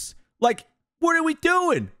snipes. Like, what are we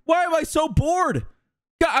doing? Why am I so bored?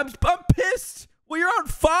 God, I'm pissed. Well, you're on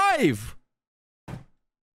 5.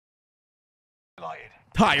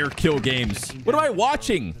 Higher kill games. What am I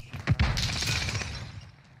watching?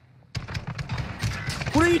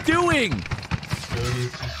 What are you doing?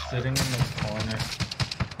 He's just sitting in the corner.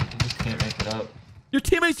 He just can't make it up. Your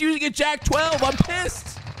teammate's using a Jack 12. I'm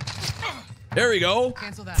pissed. There we go.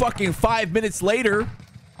 Fucking 5 minutes later.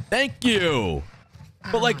 Thank you.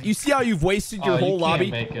 But, like, you see how you've wasted your whole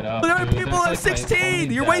lobby? Make it up, But there are people at like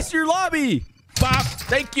 16. You're wasting your lobby. Bop.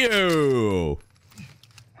 Thank you.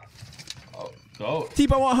 Oh, go.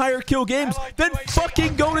 Teep, I want higher kill games. Then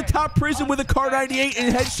fucking go to top prison with a Car 98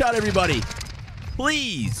 and headshot everybody.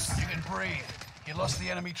 Please. You can breathe. You lost the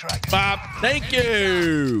enemy track. Bop. Thank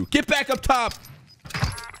you. Get back up top.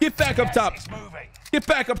 Get back up top. Get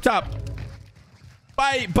back up top.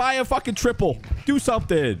 Buy a fucking triple. Do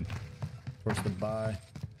something. Force the buy.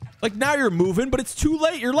 Like, now you're moving, but it's too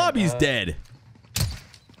late. Your lobby's dead.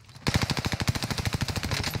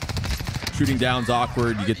 Shooting down's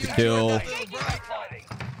awkward. You get the kill.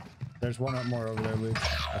 There's one up more over there, Luke,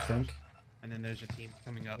 I think. And then there's a team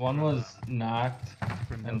coming up. One was knocked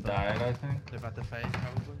and died, I think. They're about to fight,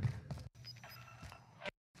 probably.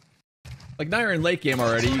 Like, now you're in late game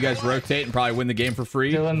already. You guys rotate and probably win the game for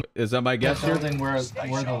free. Dylan, is that my guess here? Where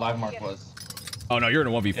the live mark was. Oh, no, you're in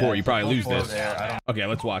a 1v4. Yeah, you probably lose this. There. Okay,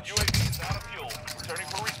 let's watch. UAV is out of fuel. Returning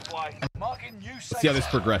for resupply. Let's see how this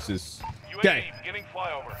progresses. Okay. UAV beginning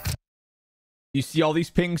flyover. You see all these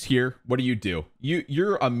pings here. What do?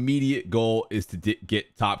 Your immediate goal is to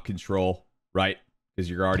get top control, right? Because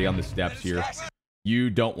you're already on the steps here. You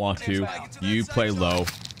don't want to. You play low.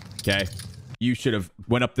 Okay. You should have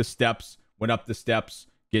went up the steps,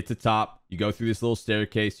 get to top. You go through this little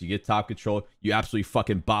staircase. You get top control. You absolutely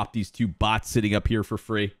fucking bop these 2 bots sitting up here for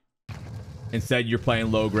free. Instead, you're playing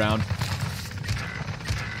low ground.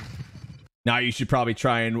 Now you should probably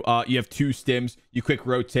try and you have 2 stims. You quick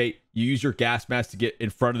rotate. You use your gas mask to get in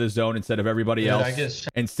front of the zone instead of everybody else.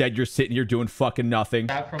 Instead, you're sitting here doing fucking nothing.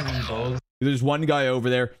 From those There's one guy over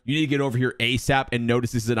there. You need to get over here ASAP and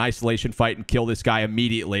notice this is an isolation fight and kill this guy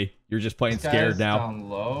immediately. You're just playing scared now. Down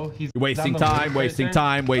low. He's You're wasting time, wasting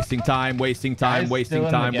time, wasting time, wasting time, wasting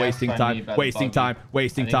time, wasting time, wasting time,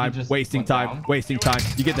 wasting time, wasting time, wasting time.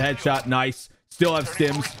 You get the headshot. Nice. Still have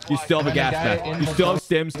stims. You still have a gas mask. You still have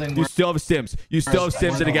stims. You still have stims. You still have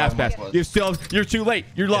stims and a gas mask. You still have, you're too late.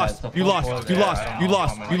 You're lost. You lost. You lost. You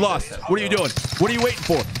lost. You lost. What are you doing? What are you waiting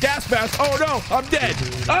for? Gas mask. Oh no, I'm dead.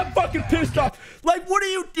 I'm fucking pissed off. Like, what are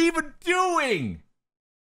you even doing?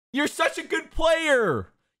 You're such a good player.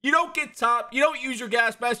 You don't get top. You don't use your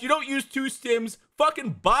gas mask. You don't use 2 stims.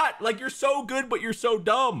 Fucking bot. Like, you're so good, but you're so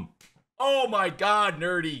dumb. Oh my God,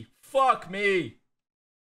 nerdy. Fuck me.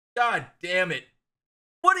 God damn it.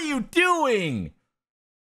 What are you doing?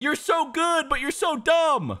 You're so good, but you're so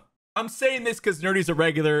dumb. I'm saying this because Nerdy's a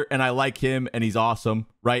regular and I like him and he's awesome,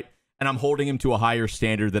 right? And I'm holding him to a higher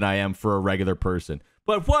standard than I am for a regular person.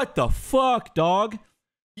 But what the fuck, dog?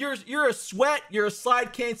 You're a sweat, you're a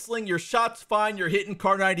slide canceling, your shot's fine, you're hitting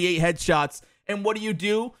Car 98 headshots, and what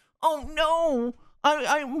do? Oh no,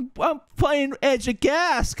 I'm playing Edge of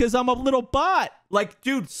Gas because I'm a little bot. Like,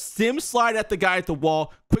 dude, sim slide at the guy at the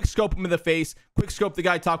wall, quick scope him in the face, quick scope the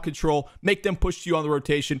guy top control, make them push you on the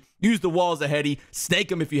rotation, use the wall as a heady,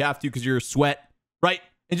 snake him if you have to because you're a sweat, right?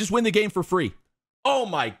 And just win the game for free. Oh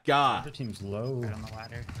my God. The team's low. Right on the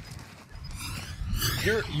ladder.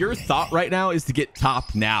 Your thought right now is to get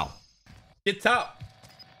top now. Get top.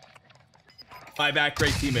 Bye back,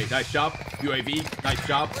 great teammate. Nice job. UAV, nice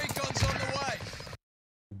job. Recon's on the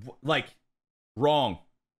way. Like, wrong.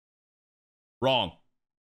 Wrong.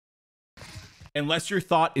 Unless your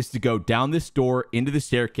thought is to go down this door into the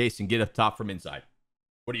staircase and get up top from inside.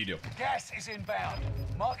 What do you do? Gas is inbound.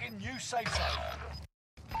 Marking new safe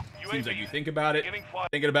zone. Seems like you think about it.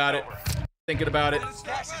 Thinking about it. Thinking about it.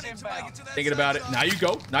 Gas is inbound. Thinking about it. Now you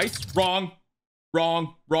go. Nice. Wrong.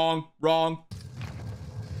 Wrong. Wrong. Wrong.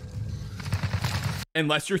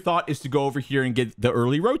 Unless your thought is to go over here and get the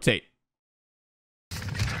early rotate.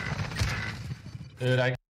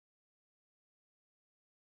 Dude,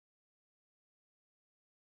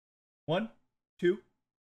 1, 2,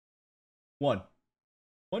 1.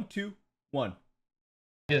 1, 2, 1.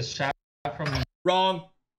 Just shot from Wrong.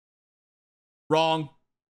 Wrong.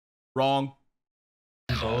 Wrong.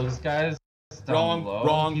 those guys. Wrong.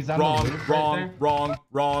 Wrong. He's on Wrong. the roof Wrong. right there. Wrong.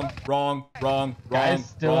 Wrong. Wrong. Wrong. Guy's Wrong.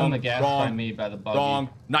 still Wrong. in the gas Wrong. by me by the buggy. Wrong.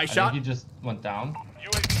 Nice I shot. think he just went down.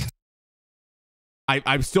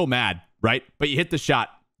 I'm still mad, right? But you hit the shot.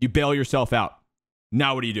 You bail yourself out.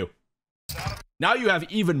 Now what do? Now you have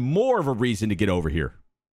even more of a reason to get over here.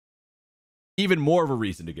 Even more of a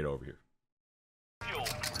reason to get over here.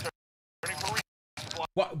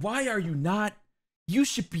 Why are you not? You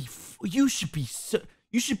should be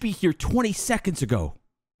here 20 seconds ago.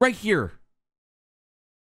 Right here.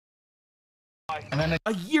 And then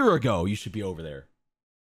A year ago, you should be over there.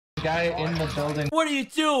 the guy in the building. What are you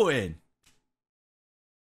doing?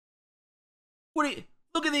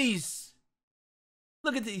 Look at these.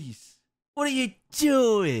 Look at these. What are you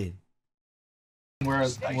doing? Where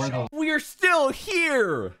the We're still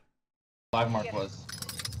here. live mark was.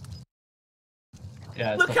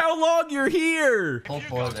 Yeah, Look how long you're here. full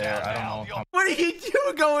floor there. I don't know. How What are you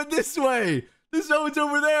doing going this way? The zone's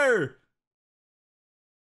over there.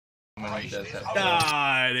 many does have.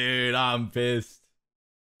 Ah, dude, I'm pissed.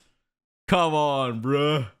 Come on,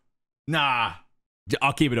 bruh. Nah.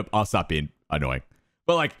 I'll keep it up. I'll stop being annoying.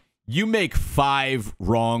 But, like, you make 5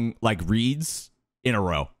 wrong, like, reads in a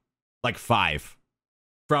row. Like, 5.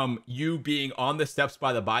 From you being on the steps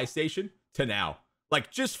by the buy station to now. Like,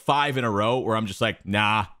 just 5 in a row where I'm just like,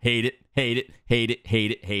 nah, hate it, hate it, hate it,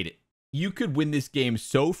 hate it, hate it. You could win this game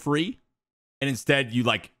so free, and instead you,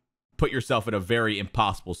 like, put yourself in a very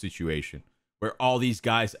impossible situation where all these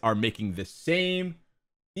guys are making the same...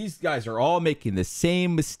 These guys are all making the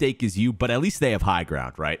same mistake as you, but at least they have high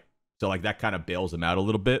ground, right? So, like, that kind of bails them out a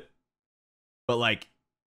little bit. But, like,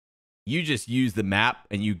 you just use the map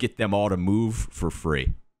and you get them all to move for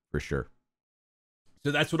free, for sure.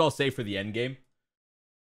 So that's what I'll say for the end game.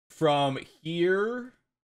 From here,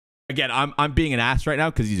 again, I'm being an ass right now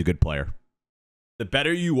because he's a good player. The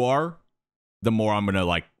better you are, the more I'm gonna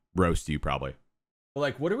like roast you probably. But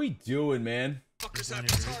like, what are we doing, man?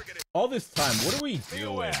 All this time, what are we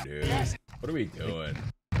doing, dude? What are we doing?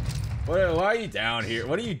 Why are you down here?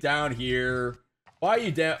 What are you down here? Why are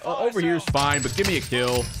you down? Over here's fine, but give me a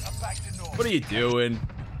kill. What are you doing?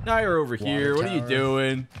 Now you're over here. What are you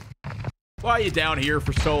doing? Why are you down here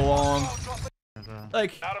for so long?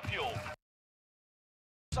 Like, Out of fuel.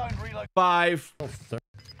 Zone reload. 5.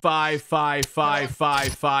 5 5 5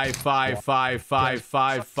 5 5 5 5 5 5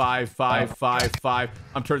 5 5 5 5.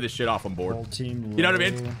 I'm turning this shit off. I'm bored. Whole team You know what I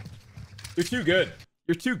mean? low. You're too good.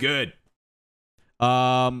 You're too good.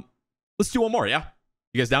 Let's do one more. Yeah,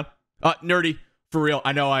 you guys down? Nerdy, for real.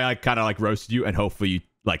 I know I kind of like roasted you, and hopefully you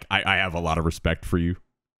like. I have a lot of respect for you.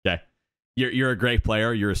 Okay, you're a great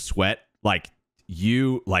player. You're a sweat. Like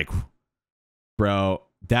you like, bro.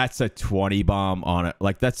 That's a 20 bomb on it.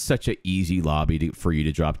 Like that's such an easy lobby for you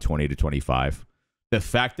to drop 20 to 25. The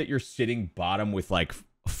fact that you're sitting bottom with like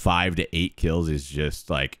 5 to 8 kills is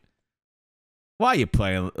just like, why are you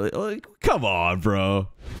playing? Like, come on, bro.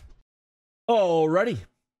 Alrighty.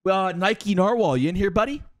 Nike Narwhal, you in here,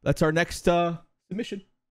 buddy? That's our next submission.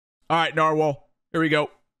 All right, Narwhal. Here we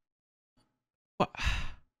go. What?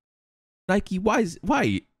 Nike, why?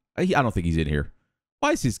 I don't think he's in here.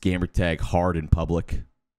 Why is his gamer tag hard in public?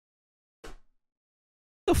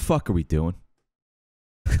 What the fuck are we doing?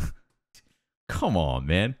 Come on,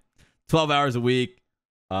 man. 12 hours a week.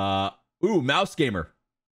 Mouse Gamer.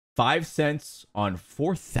 5 cents on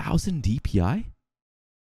 4,000 DPI?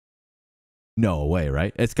 No way,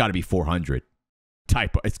 right? It's got to be 400.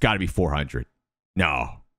 It's got to be 400.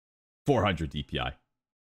 No. 400 DPI.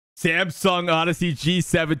 Samsung Odyssey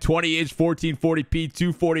G7 20-inch 1440p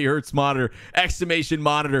 240 hertz monitor. Exclamation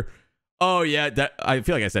monitor. Oh, yeah. I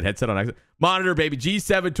feel like I said headset on accident. Monitor, baby.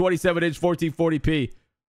 G7 27-inch 1440p.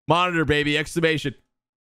 Monitor, baby. Exclamation.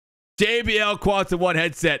 JBL Quantum 1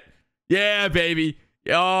 headset. Yeah, baby.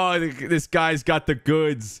 Oh, this guy's got the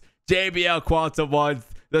goods. JBL Quantum 1.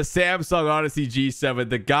 The Samsung Odyssey G7.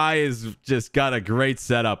 The guy has just got a great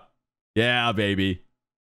setup. Yeah, baby.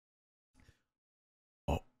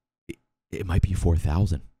 Oh, it might be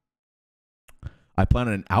 4,000. I plan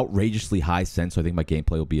on an outrageously high sense, so I think my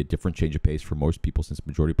gameplay will be a different change of pace for most people since the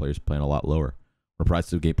majority of players are playing a lot lower. I'm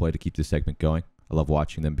surprised of gameplay to keep this segment going. I love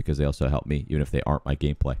watching them because they also help me, even if they aren't my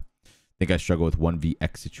gameplay. I think I struggle with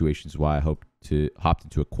 1vx situations, why I hopped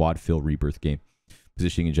into a quad fill rebirth game.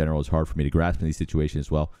 Positioning in general is hard for me to grasp in these situations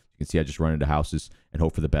as well. You can see I just run into houses and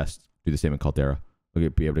hope for the best. Do the same in Caldera. I'll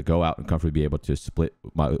be able to go out and comfortably be able to split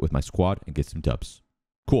with my squad and get some dubs.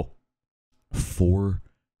 Cool.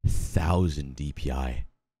 4,000 DPI.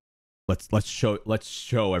 Let's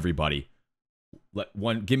show everybody.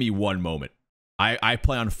 Give me one moment. I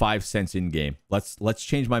play on 5 cents in game. Let's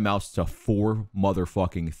change my mouse to 4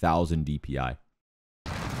 motherfucking thousand DPI.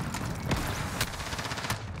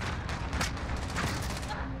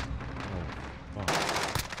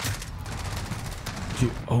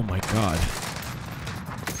 Dude, oh my god.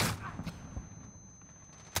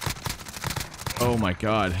 Oh my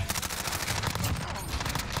god.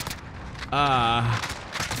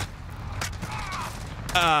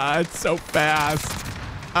 It's so fast.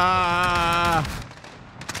 I'm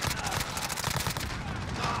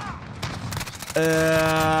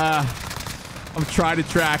trying to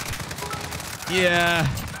track. Yeah.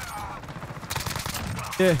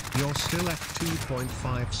 You're still at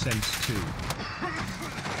 2.5 cents too.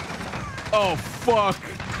 Oh, fuck.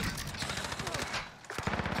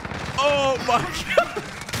 Oh, my God.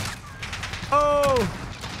 Oh.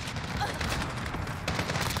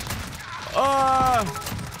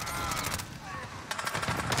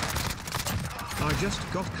 I just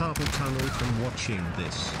got carpal tunnel from watching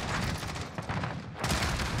this.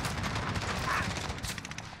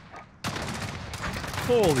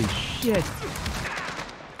 Holy shit.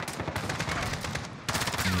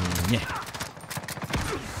 Yeah.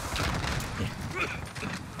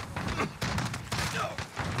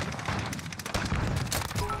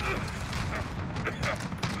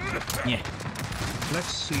 Yeah.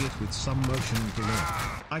 Let's see it with some motion below.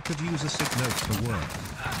 I could use a sick note for work.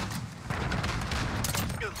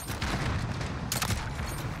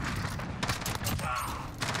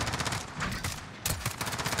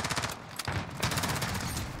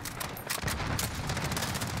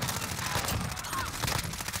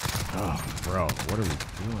 Oh, bro, what are we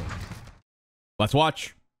doing? Let's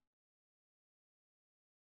watch.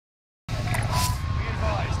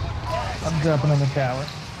 I'm jumping on the tower.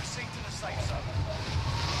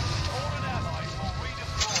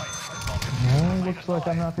 No, looks like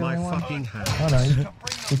I'm not the only one. Fucking hand. Oh no,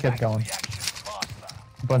 he kept going.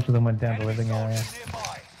 A bunch of them went down to living area.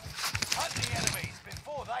 Hunt the enemies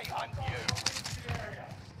before they hunt you.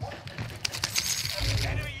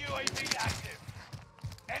 Enemy UAV active.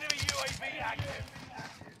 Enemy UAV active.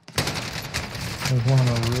 There's one on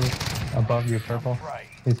the roof above you, purple.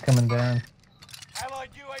 He's coming down. Allied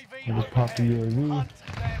UAV. He just popped the UAV. Hunt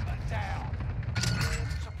them down.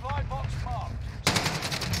 Supply box marked.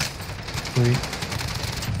 Sweet.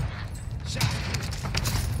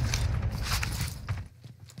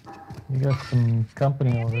 You got some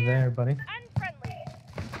company over there, buddy.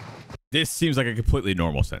 This seems like a completely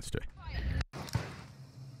normal sense to me.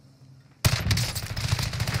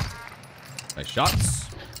 Nice shots.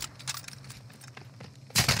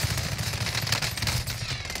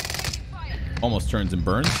 Almost turns and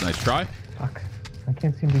burns. Nice try. Fuck. I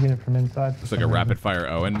can't seem to get it from inside. Looks like a rapid fire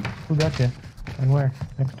Owen. Who got you? And where?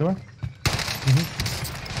 Next door?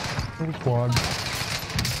 Little squad.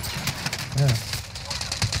 Yeah.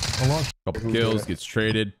 Couple kills, gets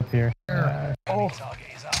traded. Up here. Oh.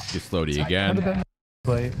 Gets floaty again.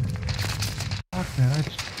 Play. Fuck, man. I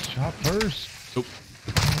just shot first. Oop.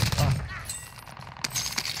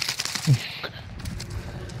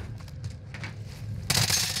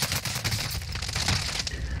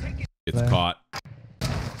 Gets caught.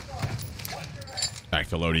 Back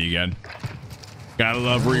to Lodi again. Gotta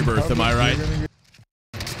love Rebirth, am I right?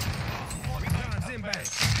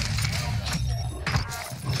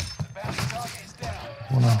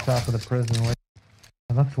 One on top of the prison.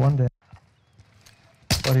 I left one day.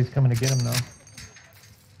 But he's coming to get him now.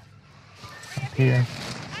 Up here.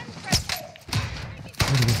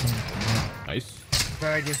 Nice.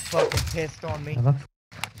 Bro just fucking pissed on me. I left.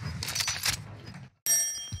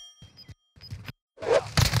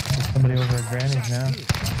 There's somebody over at Granny's now.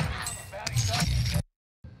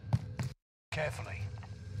 Carefully.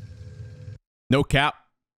 No cap.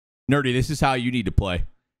 Nerdy, this is how you need to play.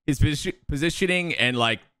 His positioning and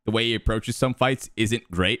like the way he approaches some fights isn't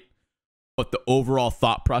great, but the overall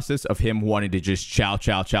thought process of him wanting to just chow.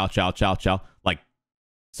 Like,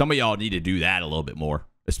 some of y'all need to do that a little bit more,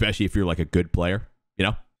 especially if you're like a good player, you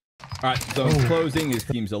know? All right, so closing. His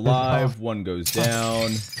team's alive. One goes down.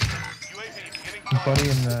 Buddy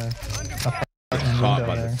in the Caught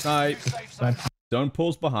by the snipe. Zone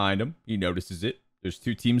pulls behind him. He notices it. There's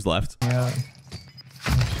 2 teams left. Yeah.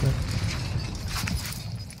 Oh, shit.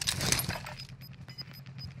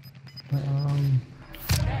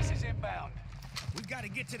 Gas is inbound. We gotta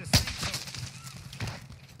get to the safe.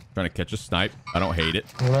 Trying to catch a snipe. I don't hate it.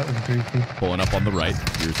 Well, that was greasy. Pulling up on the right.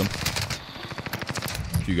 Here's him.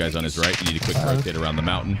 2 guys on his right. You need a quick rotate around the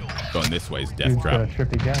mountain. Going this way is death Dude's trap. got a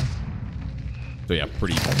trippy guy. So yeah,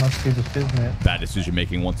 pretty That must be the Fiznit. bad decision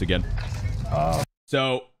making once again.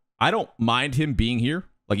 So I don't mind him being here.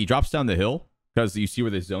 Like, he drops down the hill because you see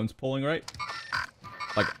where the zone's pulling, right?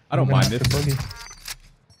 Like, I don't mind this.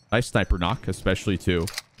 Nice sniper knock, especially too.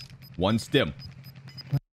 1 stim.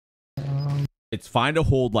 It's fine to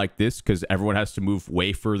hold like this because everyone has to move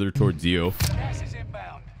way further towards you. Gas is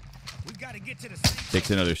inbound. We gotta get to the safe. Takes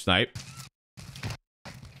another snipe.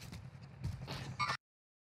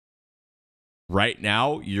 Right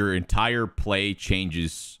now, your entire play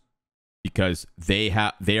changes because they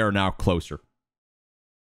are now closer.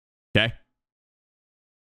 Okay?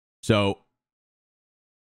 So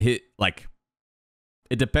it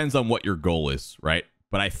depends on what your goal is, right?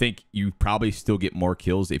 But I think you probably still get more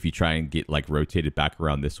kills if you try and get like rotated back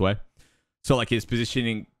around this way. So like his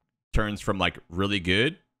positioning turns from like really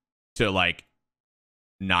good to like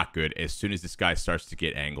not good as soon as this guy starts to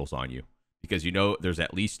get angles on you. Because you know there's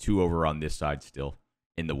at least 2 over on this side still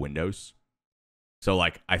in the windows. So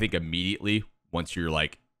like I think immediately once your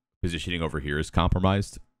like positioning over here is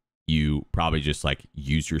compromised, you probably just like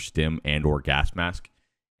use your stim and or gas mask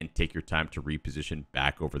and take your time to reposition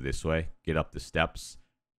back over this way. Get up the steps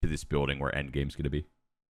to this building where endgame's going to be.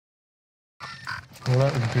 Well,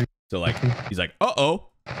 that was greasy. So like he's like, uh-oh.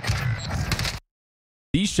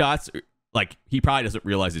 These shots, like he probably doesn't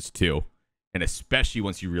realize it's 2. And especially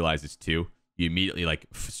once you realize it's 2, you immediately like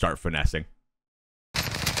start finessing. Gets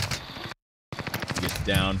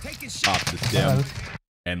down, pops the stim,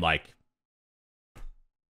 and like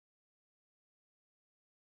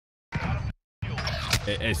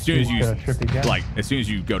as soon as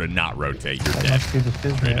you go to not rotate, you're dead.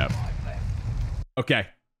 Straight up. Okay,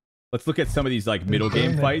 let's look at some of these like middle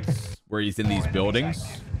game fights where he's in these buildings.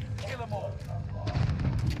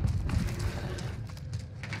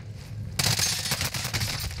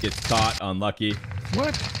 Gets caught, unlucky.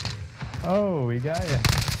 What? Oh, we got you.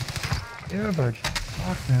 Yeah, but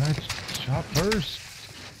fuck, man. I just shot first.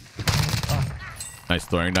 Nice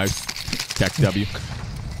throwing knives. Tech W.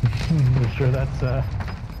 I'm sure that's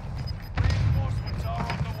Reinforcements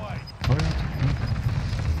are on the way.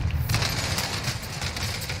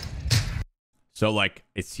 So like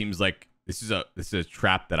it seems like this is a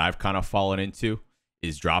trap that I've kind of fallen into.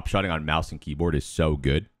 Is drop shotting on mouse and keyboard is so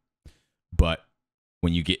good, but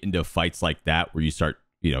when you get into fights like that where you start,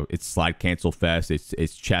 you know, it's slide cancel fest,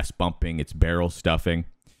 it's chest bumping, it's barrel stuffing.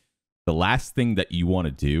 The last thing that you want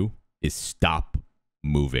to do is stop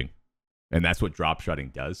moving, and that's what drop shotting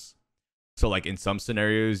does. So like in some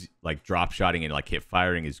scenarios, like drop shotting and like hip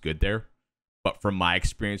firing is good there. But from my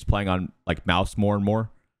experience playing on like mouse more and more,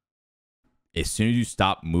 as soon as you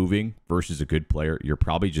stop moving versus a good player, you're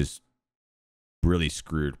probably just really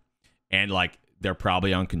screwed. And like they're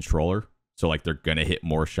probably on controller. So like they're going to hit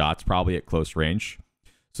more shots probably at close range.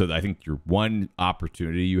 So I think your one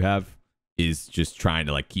opportunity you have is just trying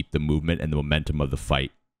to like keep the movement and the momentum of the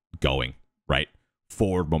fight going, right?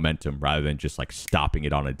 Forward momentum rather than just like stopping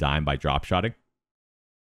it on a dime by drop shotting.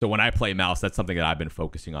 So when I play mouse, that's something that I've been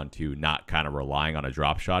focusing on too, not kind of relying on a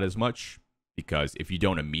drop shot as much, because if you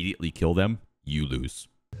don't immediately kill them, you lose.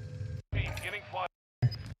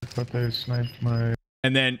 But they sniped my...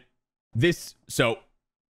 And then this, so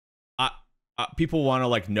people want to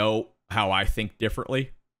like know how I think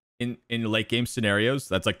differently in late game scenarios.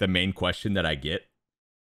 That's like the main question that I get.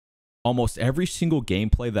 Almost every single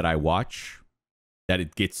gameplay that I watch that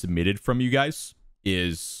it gets submitted from you guys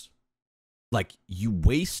is like you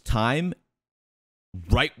waste time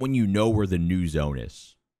right when you know where the new zone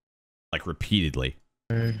is, like repeatedly.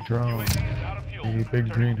 Big drone. Big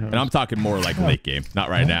greenhouse. And I'm talking more like late game, not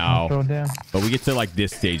right now. But we get to like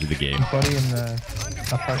this stage of the game. Buddy in the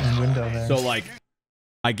apartment window there. So like,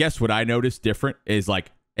 I guess what I noticed different is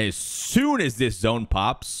like, as soon as this zone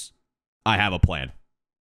pops, I have a plan.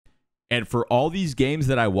 And for all these games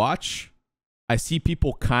that I watch, I see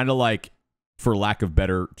people kind of like, for lack of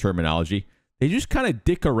better terminology, they just kind of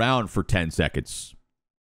dick around for 10 seconds.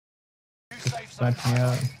 Sniped me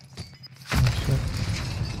out.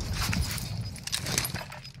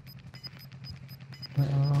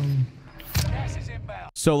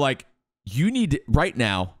 So like, you need to, right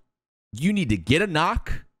now, you need to get a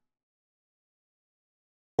knock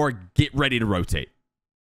or get ready to rotate.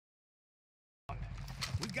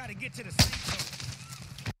 We gotta get to the safe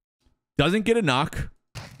zone. Doesn't get a knock,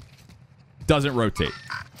 doesn't rotate.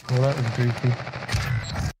 Well, that was greasy.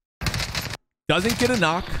 Doesn't get a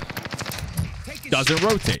knock, doesn't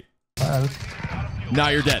rotate. Wow, Now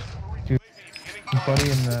you're dead.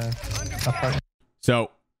 buddy in the apartment.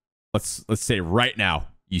 So let's say right now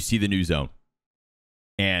you see the new zone.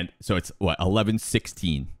 And so it's what,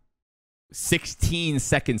 11:16. 16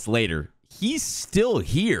 seconds later, he's still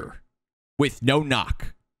here with no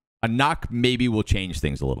knock. A knock maybe will change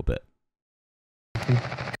things a little bit.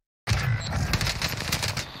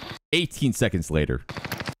 18 seconds later.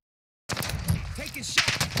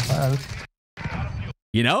 Wow.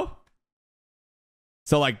 You know?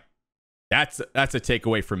 So like that's a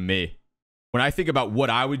takeaway from me. When I think about what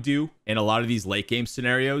I would do in a lot of these late game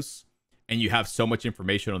scenarios, and you have so much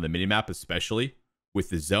information on the minimap, especially with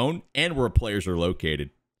the zone and where players are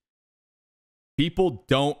located, people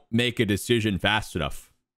don't make a decision fast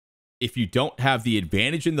enough. If you don't have the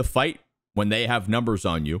advantage in the fight when they have numbers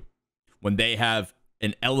on you, when they have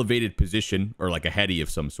an elevated position or like a heady of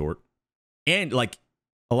some sort, and like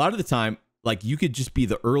a lot of the time, like you could just be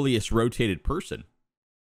the earliest rotated person.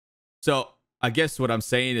 So I guess what I'm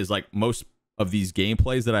saying is like most of these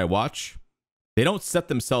gameplays that I watch, they don't set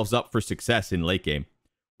themselves up for success in late game,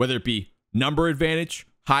 whether it be number advantage,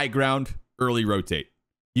 high ground, early rotate.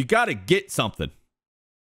 You got to get something.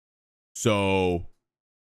 So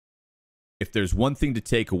if there's one thing to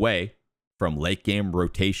take away from late game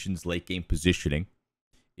rotations, late game positioning,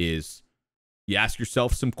 is you ask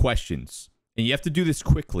yourself some questions, and you have to do this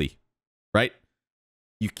quickly, right?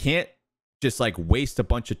 You can't just like waste a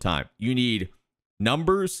bunch of time. You need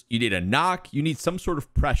numbers, you need a knock, you need some sort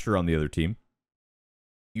of pressure on the other team.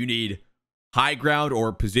 You need high ground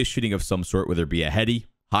or positioning of some sort, whether it be a heady,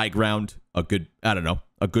 high ground, a good, I don't know,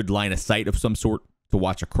 a good line of sight of some sort to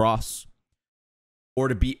watch across, or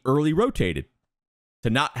to be early rotated, to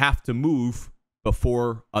not have to move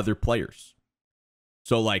before other players.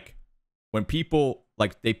 So like when people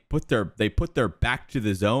like they put their back to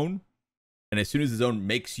the zone, and as soon as the zone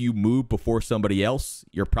makes you move before somebody else,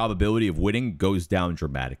 your probability of winning goes down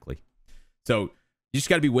dramatically. So you just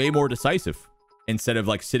got to be way more decisive instead of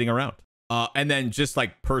like sitting around. And then just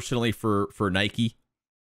like personally for Nike,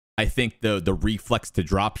 I think the reflex to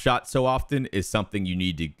drop shot so often is something you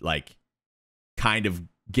need to like kind of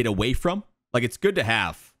get away from. Like it's good to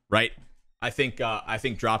have, right? I think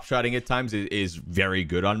drop shotting at times is very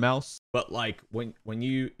good on mouse. But like when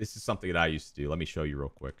you, this is something that I used to do. Let me show you real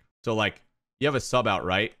quick. So like you have a sub out,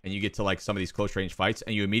 right? And you get to like some of these close range fights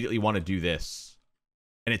and you immediately want to do this.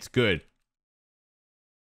 And it's good.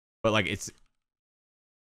 But like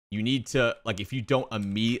you need to, like, if you don't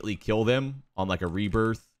immediately kill them on like a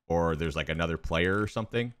rebirth or there's like another player or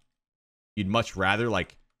something, you'd much rather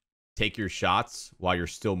like take your shots while you're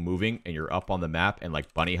still moving and you're up on the map and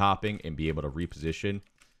like bunny hopping and be able to reposition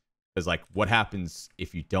Because, like, what happens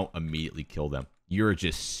if you don't immediately kill them? You're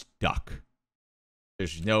just stuck.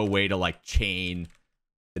 There's no way to, like, chain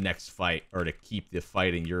the next fight or to keep the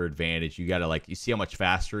fight in your advantage. You got to, like, you see how much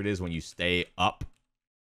faster it is when you stay up?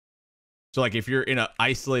 So, like, if you're in an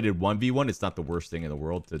isolated 1v1, it's not the worst thing in the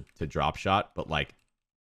world to drop shot. But, like,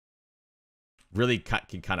 really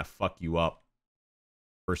can kind of fuck you up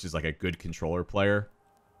versus, like, a good controller player.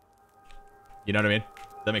 You know what I mean?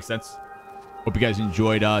 Does that make sense? Hope you guys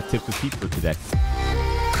enjoyed Tips with Teep for today.